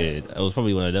 It was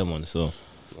probably one of them ones. So.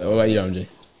 What about you, MJ?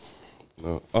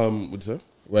 What'd you say?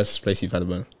 Worst place you've had a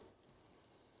boner?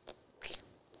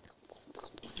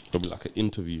 Probably like an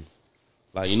interview.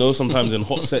 Like, you know, sometimes in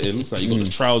hot settings, like you got the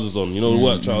trousers on, you know, the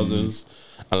work trousers,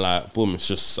 and like, boom, it's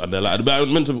just, and they're like,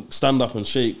 I'm meant to stand up and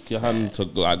shake your hand to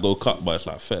like go cut, but it's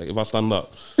like, fair, if I stand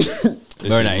up,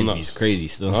 burn that interview is crazy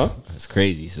still. Huh? It's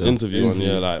crazy still. Interview one,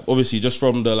 yeah, like, obviously just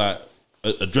from the like,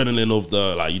 adrenaline of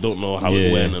the, like, you don't know how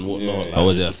it went and whatnot. Like,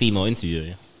 was it a female interview?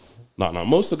 Yeah? Nah,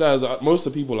 most of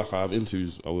the people like I have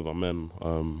interviews are with are men.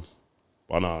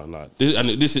 But nah.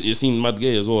 It seemed mad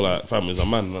gay as well. Like, fam, is a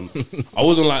man. And I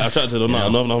wasn't like attracted or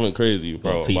nothing crazy,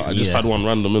 bro. But I just had one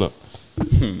random innit.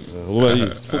 What about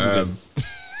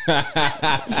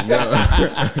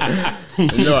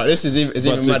you? No, this is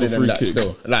even madder than that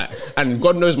still. Like, and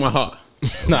God knows my heart.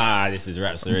 Nah, this is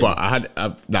raps already. But I had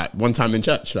like one time in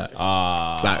church, like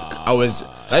I was.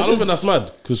 I don't think that's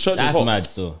mad because church is hot. That's mad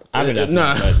still. I think that's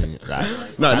mad.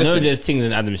 I know there's things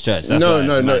in Adam's church. That's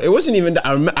no. It wasn't even that.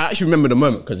 I actually remember the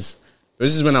moment because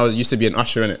this is when I used to be an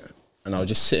usher in it, and I was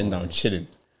just sitting down chilling.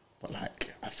 But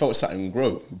like I felt something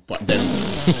grow. But then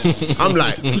I'm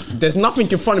like, there's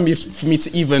nothing in front of me for me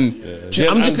to even.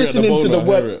 I'm just listening to the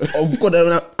word of God,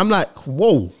 and I'm like,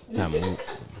 whoa.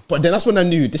 But then that's when I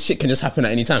knew this shit can just happen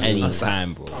at any time.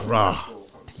 Anytime, bro. Bruh.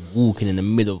 Walking in the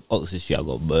middle of Oxford Street, I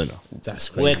got a burner. That's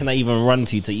crazy. Where can I even run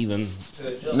to even?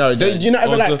 No, do you not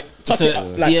ever like tuck it up?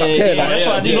 Like, that's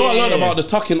what I do. You know what I learned about the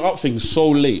tucking up thing so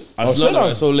late. I learned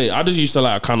about it so late. I just used to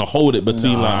like kind of hold it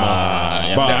between but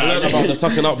I learned about the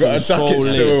tucking up thing so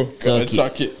late.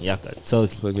 Tuck it. Yeah,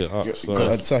 tuck it up.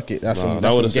 Tuck it.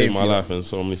 That would have saved my life in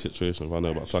so many situations if I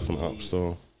know about tucking it up.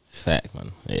 So. Fact,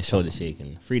 man. Yeah, shoulder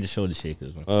shaking. Free the shoulder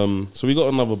shakers, man. So we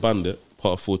got another bandit,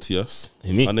 part of 4TS.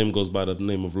 Her name goes by the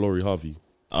name of Laurie Harvey.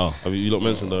 Oh. Have you not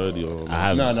mentioned her already? Or I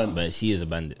haven't. No. But she is a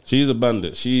bandit. She's a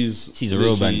bandit. She's a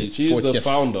real bandit. She's the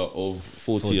founder of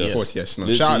 4TS. 4TS.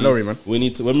 No. Shout out Laurie, man. We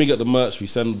need to, when we get the merch, we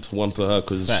send one to her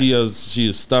because she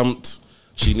is stamped.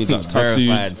 She needs like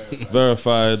tattooed,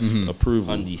 verified,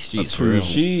 approval. On these streets.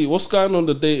 What's going on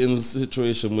the dating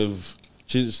situation with?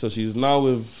 She's now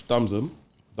with Damson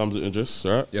Idris,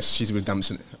 right? Yes, she's with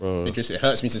Damson Idris. It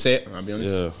hurts me to say it, I'll be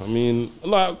honest. Yeah, I mean,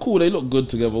 like, cool, they look good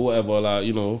together, whatever, like,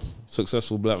 you know,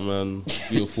 successful black man,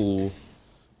 beautiful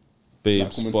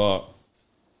babes, but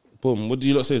boom, what do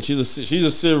you lot saying? She's a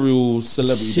serial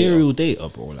celebrity serial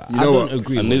dater, bro. Like, I don't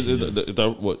agree. And is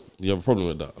what you have a problem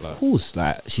with that? Like, of course,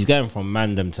 like she's going from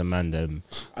mandem to mandem,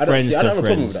 I don't have a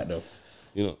problem with that though.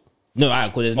 You know. No,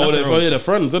 there's they're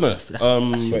friends, isn't it?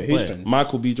 Who's friends?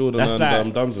 Michael B. Jordan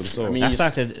and Damson. So I mean, that's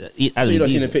like so you don't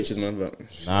see the pictures, man. But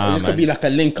it could be like a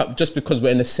link up just because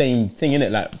we're in the same thing,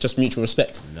 innit? Like just mutual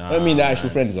respect. I don't mean the actual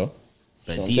friends though.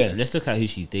 But let's look at who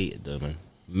she's dated though, man.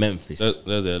 Memphis.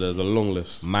 There's a long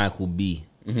list. Michael B.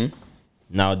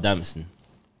 Now Damson.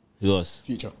 Who else?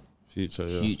 Future.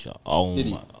 Oh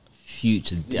Diddy. my.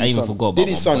 Future. Diddy's I even son. forgot about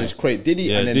Diddy's my son boy. is crazy.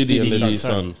 Diddy and then Diddy and Diddy's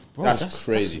son. Bro, that's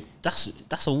crazy. That's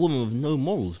a woman with no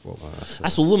morals, bro.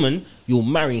 That's a woman you'll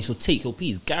marry and she'll take your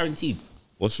piece, guaranteed.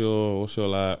 What's your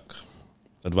like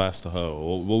advice to her?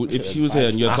 Or if she was here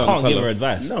and your son, I can't give her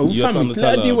advice. No, fam,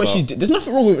 let her do what she's doing. There's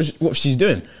nothing wrong with what she's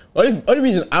doing. Only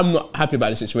reason I'm not happy about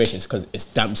the situation is because it's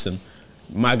Damson.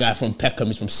 My guy from Peckham,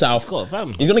 he's from South.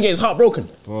 He's gonna get his heart broken.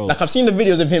 Bro. Like I've seen the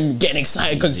videos of him getting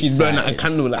excited because she's blowing out a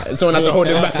candle. Like someone has to hold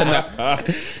him back and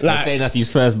like saying that's his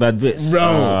first bad bitch,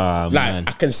 bro. Like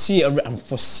I can see it. I'm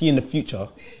foreseeing the future.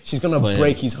 She's gonna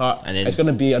break his heart, and it's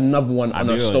gonna be another one on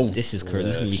her stone. This is gonna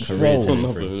be career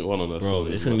telling for him. Bro,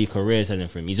 this is gonna be career telling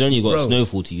for him. He's only got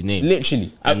Snowfall to his name,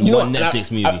 literally. And one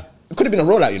Netflix movie. It could have been a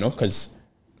rollout, you know,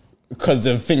 because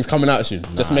the thing's coming out soon.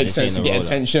 Just makes sense to get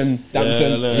attention.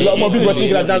 Damson. A lot more people are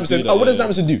speaking about Damson. What does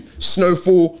Damson do?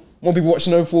 Snowfall. More people watch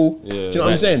Snowfall. Do you know what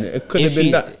I'm saying? It could have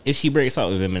been that. If she breaks up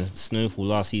with him and Snowfall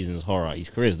last season's horror, his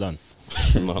career's done.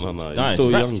 No. He's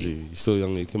still young, G. He's still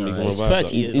young. He can make more vibe.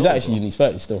 He's actually in his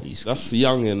 30s still. That's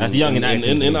young in acting. In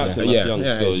acting, that's young.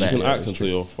 So you can act until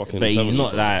you're fucking. But he's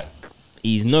not like,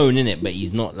 he's known in it, but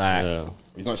he's not like.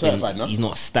 He's not certified, no? He's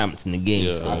not stamped in the game.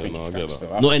 Yeah, still. I think he's stamped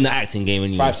still. Not in the acting game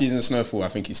anyway. 5 seasons of Snowfall, I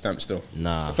think he's stamped still.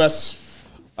 Nah. The first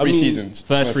 3 seasons.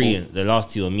 First 3, the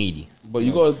last 2 are meaty. But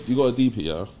you got to deep it,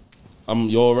 yeah.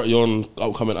 You're an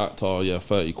upcoming actor,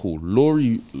 30, cool.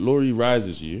 Laurie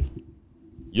rises you.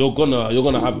 You're gonna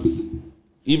have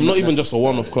it. Not even just a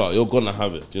one-off clout. You're gonna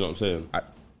have it. Do you know what I'm saying?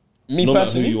 Me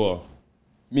personally, who you are.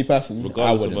 Me personally,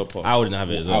 regardless of her past, I wouldn't have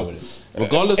it as well.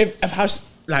 Regardless,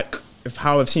 if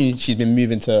how I've seen she's been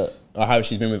moving to, or how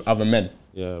she's been with other men.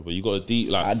 Yeah, but you got a deep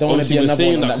like. I don't want to be another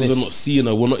saying one that because we're not seeing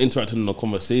her, we're not interacting in a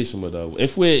conversation with her.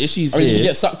 If she's here, you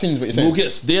get sucked in. What you're saying? We'll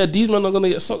get these men are gonna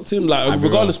get sucked in. Like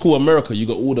regardless, cool America, you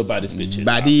got all the baddest bitches.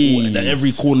 Baddies. Like,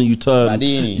 every corner you turn,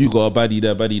 you got a baddie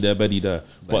there, baddie there, baddie there.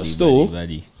 But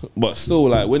still,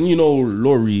 like when you know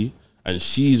Laurie and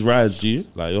she's raised you,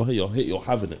 like you're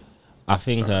having it. I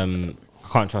think I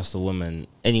can't trust a woman.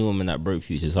 Any woman that broke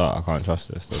Future's heart, I can't trust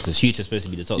her. Because Future's supposed to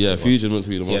be the toxic one. Future's meant to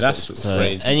be the most toxic. So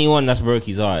crazy. Anyone that's broke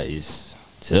his heart is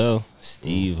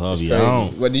Steve Harvey. Well,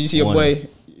 did you see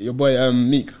your boy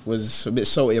Meek was a bit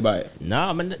salty about it?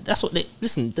 Nah, man, that's what they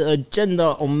listen. The agenda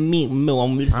on Meek Mill.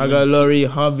 I got Laurie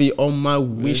Harvey on my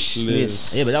wish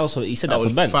list. Yeah, but that was he said that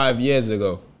was 5 years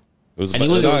ago. He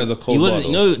wasn't.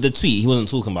 You know the tweet. He wasn't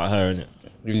talking about her, innit?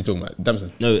 Who was he talking about?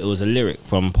 Damson? No, it was a lyric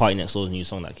from Party Next Door's new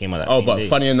song that came out that same day. But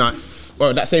funny enough,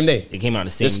 that same day. It came out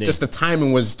the same day. Just the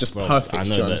timing was just perfect. I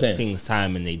know, you know what I'm saying? Things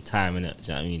time and they time in it. Do you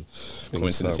know what I mean?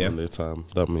 Coincidence, yeah. Time.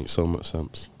 That makes so much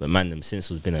sense. But man, them since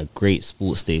has been a great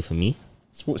sports day for me.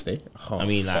 Sports day? I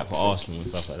mean, like for Arsenal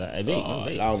and stuff like that.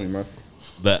 Allow me, man.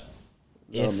 But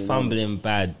if fumbling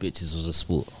bad bitches was a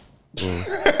sport.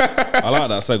 I like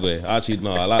that segue. Actually,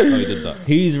 no, I like how you did that.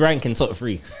 Who's ranking top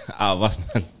 3 out of us,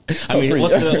 man? I mean,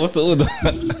 what's the order?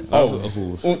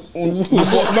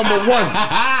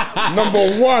 Number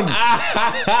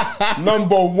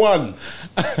one.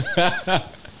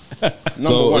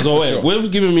 So wait,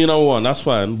 with giving me number 1, that's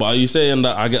fine. But are you saying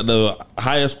that I get the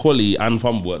highest quality and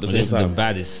fumble at the same time? The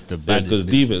baddest. Because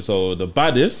deep it. So the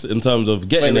baddest in terms of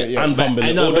getting it and fumbling.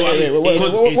 I know.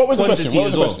 What was the question?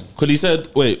 Because he said,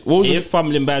 wait, what was if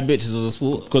fumbling bad bitches was a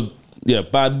sport? Because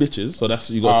bad bitches. So that's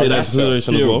you got to say that in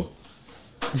consideration as well.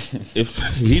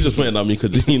 If he just pointed at me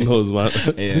because he knows, man.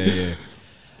 Yeah.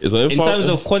 So in terms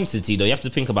of quantity, though, you have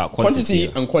to think about quantity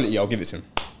and quality. I'll give it to him.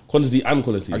 Quantity and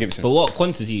quality. I'll give it to him. But what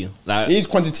quantity? Like his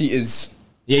quantity is.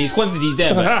 Yeah, his quantity is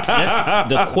there, but that's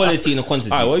the quality and the quantity.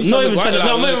 Not even trying to.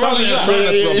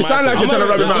 You sound like you're trying to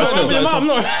rub him out. I'm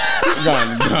not.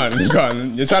 Go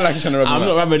on. You sound like you're trying to rub him out. I'm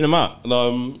not rubbing them out.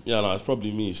 No, it's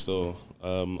probably me still.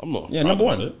 I'm not. Yeah, number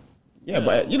 1. Yeah,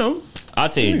 but you know,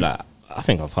 I'd say I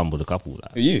think I've fumbled a couple.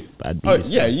 Like you bad beats.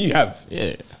 Yeah, you have.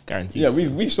 Yeah, guaranteed. Yeah,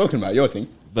 we've spoken about your thing.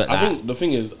 But I think the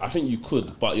thing is, I think you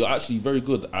could, but you're actually very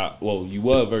good at. Well, you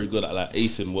were very good at like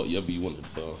acing whatever you wanted.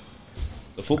 So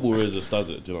the football just does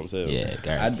it. Do you know what I'm saying? Yeah,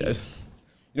 guaranteed.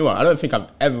 You know what? I don't think I've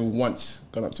ever once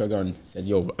gone up to a girl and said,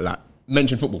 "Yo," like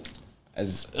mentioned football.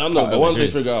 As I know, but once they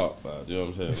figure out, do you know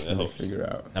what I'm saying? It helps. Figure it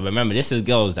out. Now, remember, this is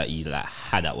girls that you like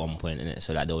had at one point in it.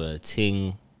 So like they were a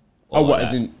ting. Oh, what?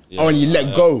 As in, and you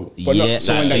let go, but not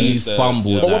someone that you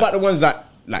fumbled. But what about the ones that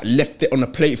like left it on a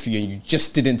plate for you and you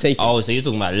just didn't take it. Oh, so you're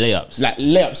talking about layups? Like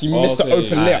layups, you missed the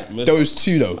open layup. Those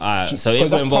two though. So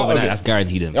if we're involved in that, that's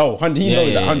guaranteed him. Oh, he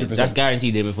knows that 100%. That's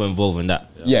guaranteed him if we're involved in that.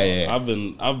 Yeah.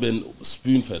 I've been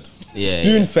spoon fed. Yeah,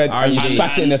 spoon fed and you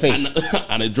spat it in the face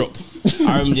and it dropped.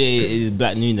 RMJ is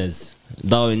Black Nunes.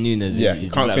 Darwin Nunes. Yeah, he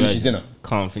can't finish his dinner.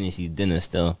 Can't finish his dinner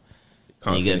still.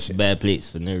 He gets bare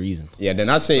plates for no reason. Yeah, then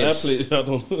I'd say it's... Plates, I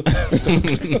don't know.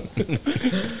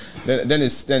 then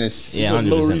it's... Yeah, 100%.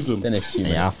 No reason. Then it's you,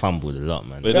 man. Yeah, I fumbled a lot,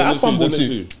 man. I fumbled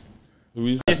too.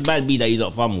 It's bad beat that he's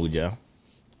not fumbled, yeah.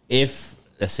 If,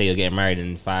 let's say you're getting married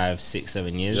in 5, 6,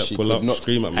 7 years. Yeah, pull up,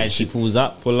 scream at me. And she pulls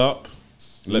up. Pull up.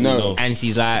 Let me know. And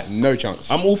she's like... No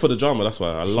chance. I'm all for the drama, that's why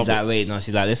I love it. She's like, wait, no,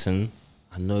 she's like, listen,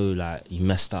 I know, like, you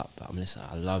messed up, but listen,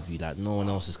 I love you. Like, no one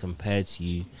else is compared to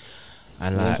you.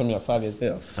 And like, something like 5 years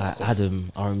later. Like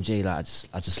Adam, RMJ, like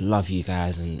I just love you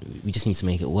guys, and we just need to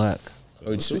make it work.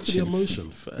 Look at the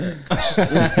emotion.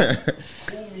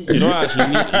 You know,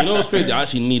 you know what's crazy? I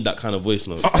actually need that kind of voice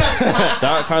note.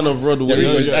 That kind of rod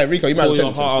where Rico, you might pull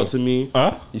your heart out to me.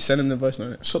 Huh? You send him the voice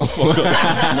note. Shut the fuck up.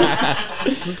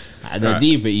 And the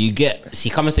deeper you get,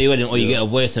 she comes to your wedding, or you get a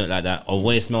voice note like that, or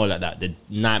voicemail like that the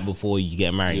night before you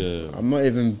get married. Yeah. I'm not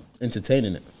even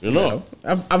entertaining it. You're not?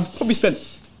 I've probably spent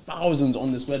thousands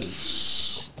on this wedding.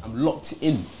 I'm locked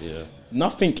in. Yeah.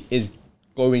 Nothing is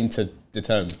going to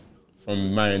deter me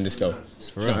from marrying this girl. You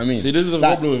know what I mean? See, this is a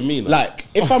problem with me now. Like,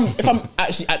 if I'm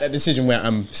actually at that decision where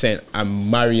I'm saying I'm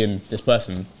marrying this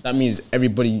person, that means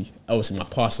everybody else in my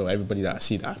past or everybody that I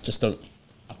see that I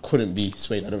couldn't be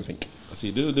swayed, I don't think. See,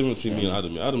 this is the difference between me and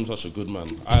Adam. Adam's such a good man.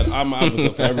 I'm an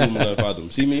advocate for every woman like Adam.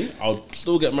 See me? I'll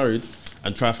still get married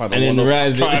and try to find and then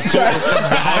rise it. I'll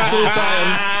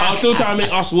still try and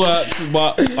make us work,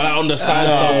 but on the side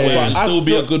somewhere and still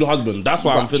be a good husband. That's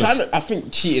why I'm finished. I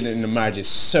think cheating in the marriage is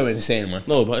so insane, man.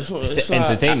 No, but it's not. It's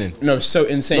entertaining. No, so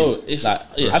insane. No, it's like,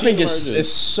 I think it's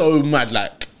so mad.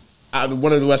 Like,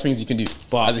 one of the worst things you can do.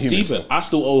 But as a human, deeper, I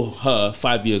still owe her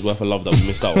 5 years worth of love that we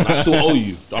missed out on. I still owe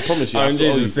you. I promise you. I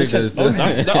still owe you.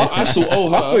 I still owe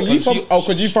her.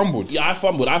 Because you fumbled. Yeah, I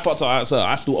fumbled. I fucked her.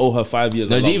 I still owe her 5 years.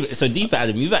 No, so deeper,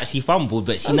 Adam, you've actually fumbled,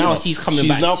 but she's coming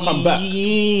back. She's now come back,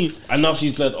 and now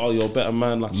she's like, "Oh, you're a better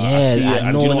man." Like, yeah, I see it.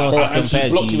 And no one else is compared to you. She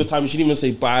blocked you the time. She didn't even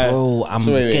say bye. Bro, I'm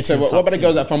so what about the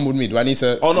girls that fumbled me? Do I need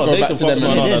to go back to them?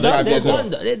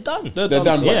 They're done. They're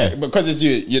done. Yeah, because it's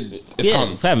you. It's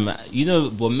calm. Fam, you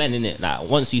know, we're men, innit? Like,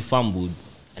 once you fumbled,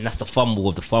 and that's the fumble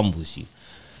of the fumbles,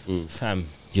 fam,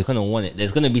 you're gonna want it.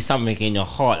 There's gonna be something in your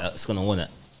heart that's gonna want it.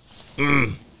 Do you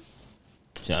know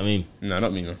what I mean? No,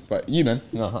 not me, man. But you, man.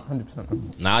 No,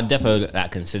 100%. Nah, I'd definitely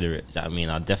consider it. Do you know what I mean?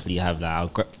 I'll definitely have I'll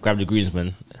grab the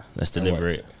groomsman. Let's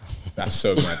deliberate. That's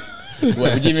so mad.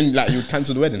 Would you even you would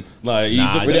cancel the wedding? Like,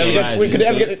 could it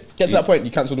ever get to that point?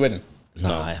 You cancel the wedding? No,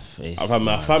 I've had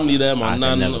my family there, my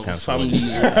nan, family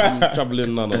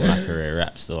traveling. None of my career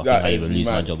rap still. I think I even lose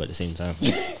my job at the same time.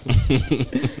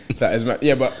 That is mad.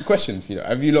 Yeah, but question for you: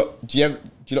 do you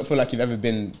not feel like you've ever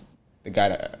been the guy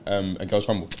that a girl's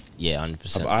fumbled? Yeah,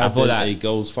 100%. I feel like a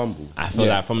girl's fumble. I feel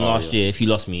like from last year, if you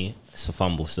lost me, it's a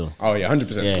fumble still. Oh yeah,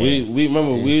 100%. Yeah, we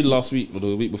remember we last week or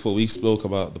the week before we spoke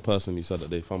about the person who said that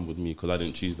they fumbled me because I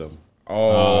didn't choose them.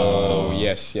 Oh,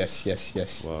 yes.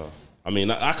 Wow. I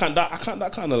mean, I can't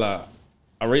kind of like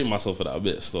I rate myself for that a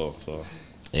bit still. So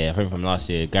yeah, I think from last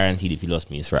year, guaranteed if you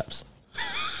lost me, it's raps.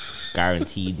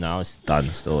 Guaranteed now, it's done.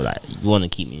 Still, like, you want to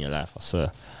keep me in your life, I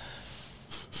swear.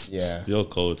 Yeah, you're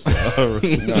cold. So. No,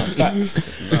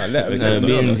 facts. No,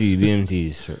 BMT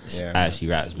is actually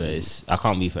raps, but I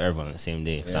can't be for everyone on the same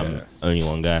day because I'm only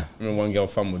one guy. I mean, one girl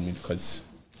fumbled me because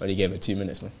I only gave her 2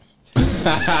 minutes, man.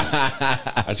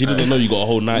 And she doesn't know you got a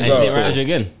whole night. And she didn't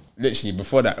again. Literally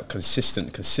before that,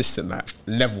 consistent like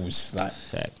levels, like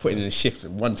putting in a shift at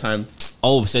one time.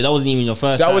 Oh, so that wasn't even your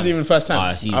first time? That wasn't even first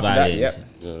time. She's violated.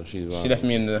 Yeah, she left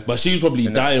me in the. But she was probably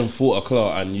dying for a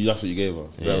clock, and that's what you gave her.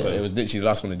 Yeah. So it was literally the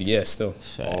last one of the year still.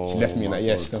 She left me in that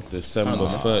year still. December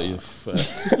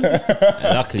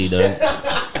 30th. Luckily though.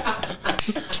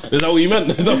 Is that what you meant?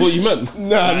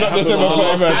 Nah, not December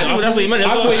 31st. That's what you meant.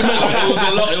 I thought you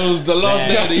meant like it was the last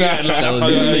day of the year. And that's how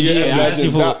you I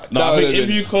think if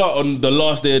you clock on the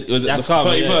last day, was it the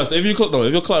 31st? If you clock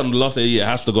on the last day of the year, it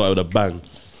has to go out with a bang.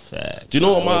 Do you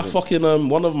know what my fucking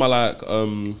one of my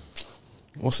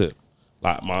what's it?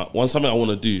 Like something I want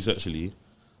to do is actually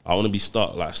I want to be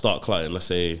start clotting. Let's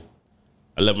say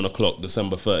 11 o'clock,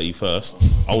 December 31st.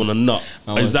 I want to nut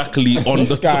exactly on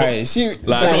the guy. Top.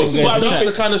 That's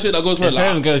the kind of shit that goes for.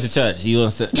 Like, him goes to church. He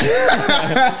wants to. I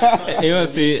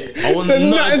want to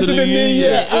nut into the new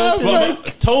year.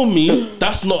 tell me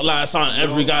that's not like something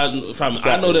every guy, fam.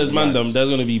 I know there's there's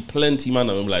gonna be plenty man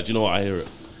that will be like, do you know what, I hear it.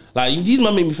 Like, these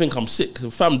man make me think I'm sick.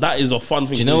 Fam, that is a fun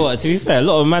thing. Do you know what? To be fair, a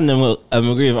lot of men will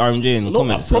agree with RMJ in the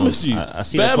comments. I promise you. I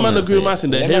see bare man agree with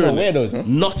Martin. They're hearing weirdos, huh?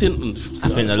 Not in. I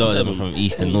think a lot of them are from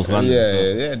East and North London.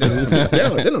 Yeah.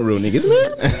 They're not real niggas,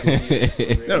 man.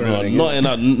 They're real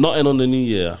niggas. Not in on the New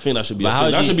Year. I think that should be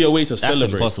that should be a way to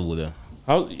celebrate. That's impossible, though.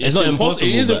 It's not impossible.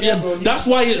 It isn't. That's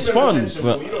why it's fun.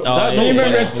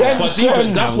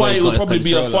 That's why it would probably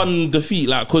be a fun defeat,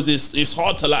 like, because it's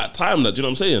hard to like time that. Do you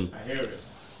know what I'm saying? I hear it,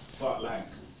 but like,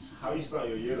 how you start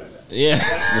your year like that? Yeah.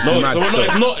 It's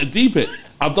not deep it.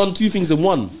 I've done two things in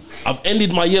one. I've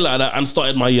ended my year like that and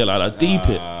started my year like that. Deep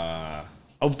it.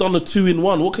 I've done a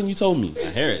 2-in-1. What can you tell me? I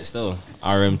hear it still.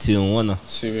 RM 2-in-1.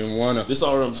 2-in-1. This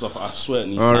RM stuff, I swear it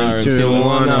needs RM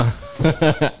 2-in-1.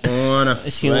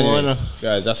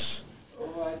 Guys, I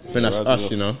think that's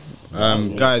us, you know.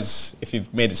 Guys, if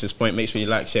you've made it to this point, make sure you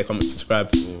like, share, comment,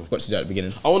 subscribe. I forgot to do that at the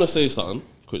beginning. I want to say something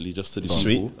quickly just to the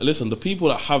people. Listen, the people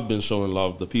that have been showing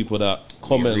love, the people that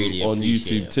comment on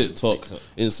YouTube, TikTok,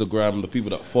 Instagram, the people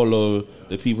that follow,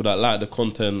 the people that like the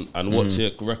content and watch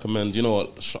it, recommend, you know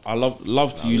what, I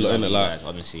love to you lot, innit? Like,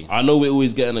 honestly. I know we're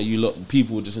always getting at you lot,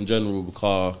 people just in general,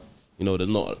 because, you know, there's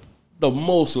not the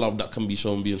most love that can be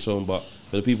being shown, but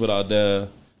the people that are there,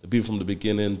 the people from the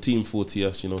beginning, Team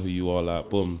 40S, you know who you are, like,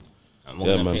 boom.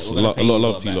 Yeah, man. So a lot of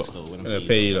love to you lot.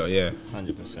 Pay you lot, yeah.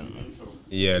 100%, man.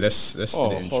 Yeah, let's do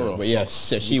the intro. But yeah,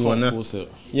 says she wanna.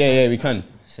 Yeah, we can.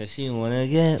 Says she wanna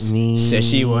get me. Says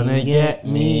she wanna get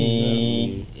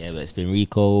me. Yeah, but it's been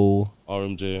Rico,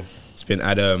 RMJ. It's been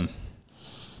Adam.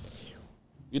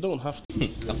 You don't have to. I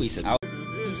thought you said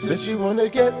Says she wanna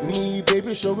get me,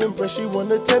 baby showing breast, she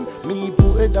wanna tempt me.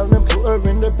 Put her down and put her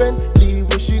in the Bentley.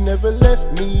 Wish she never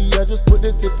left me, I just put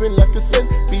the tip in like a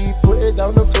centbeat. Put it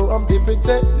down the floor, I'm dipping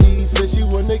deadly. Says she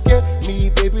wanna get me,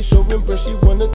 baby showing breast, she wanna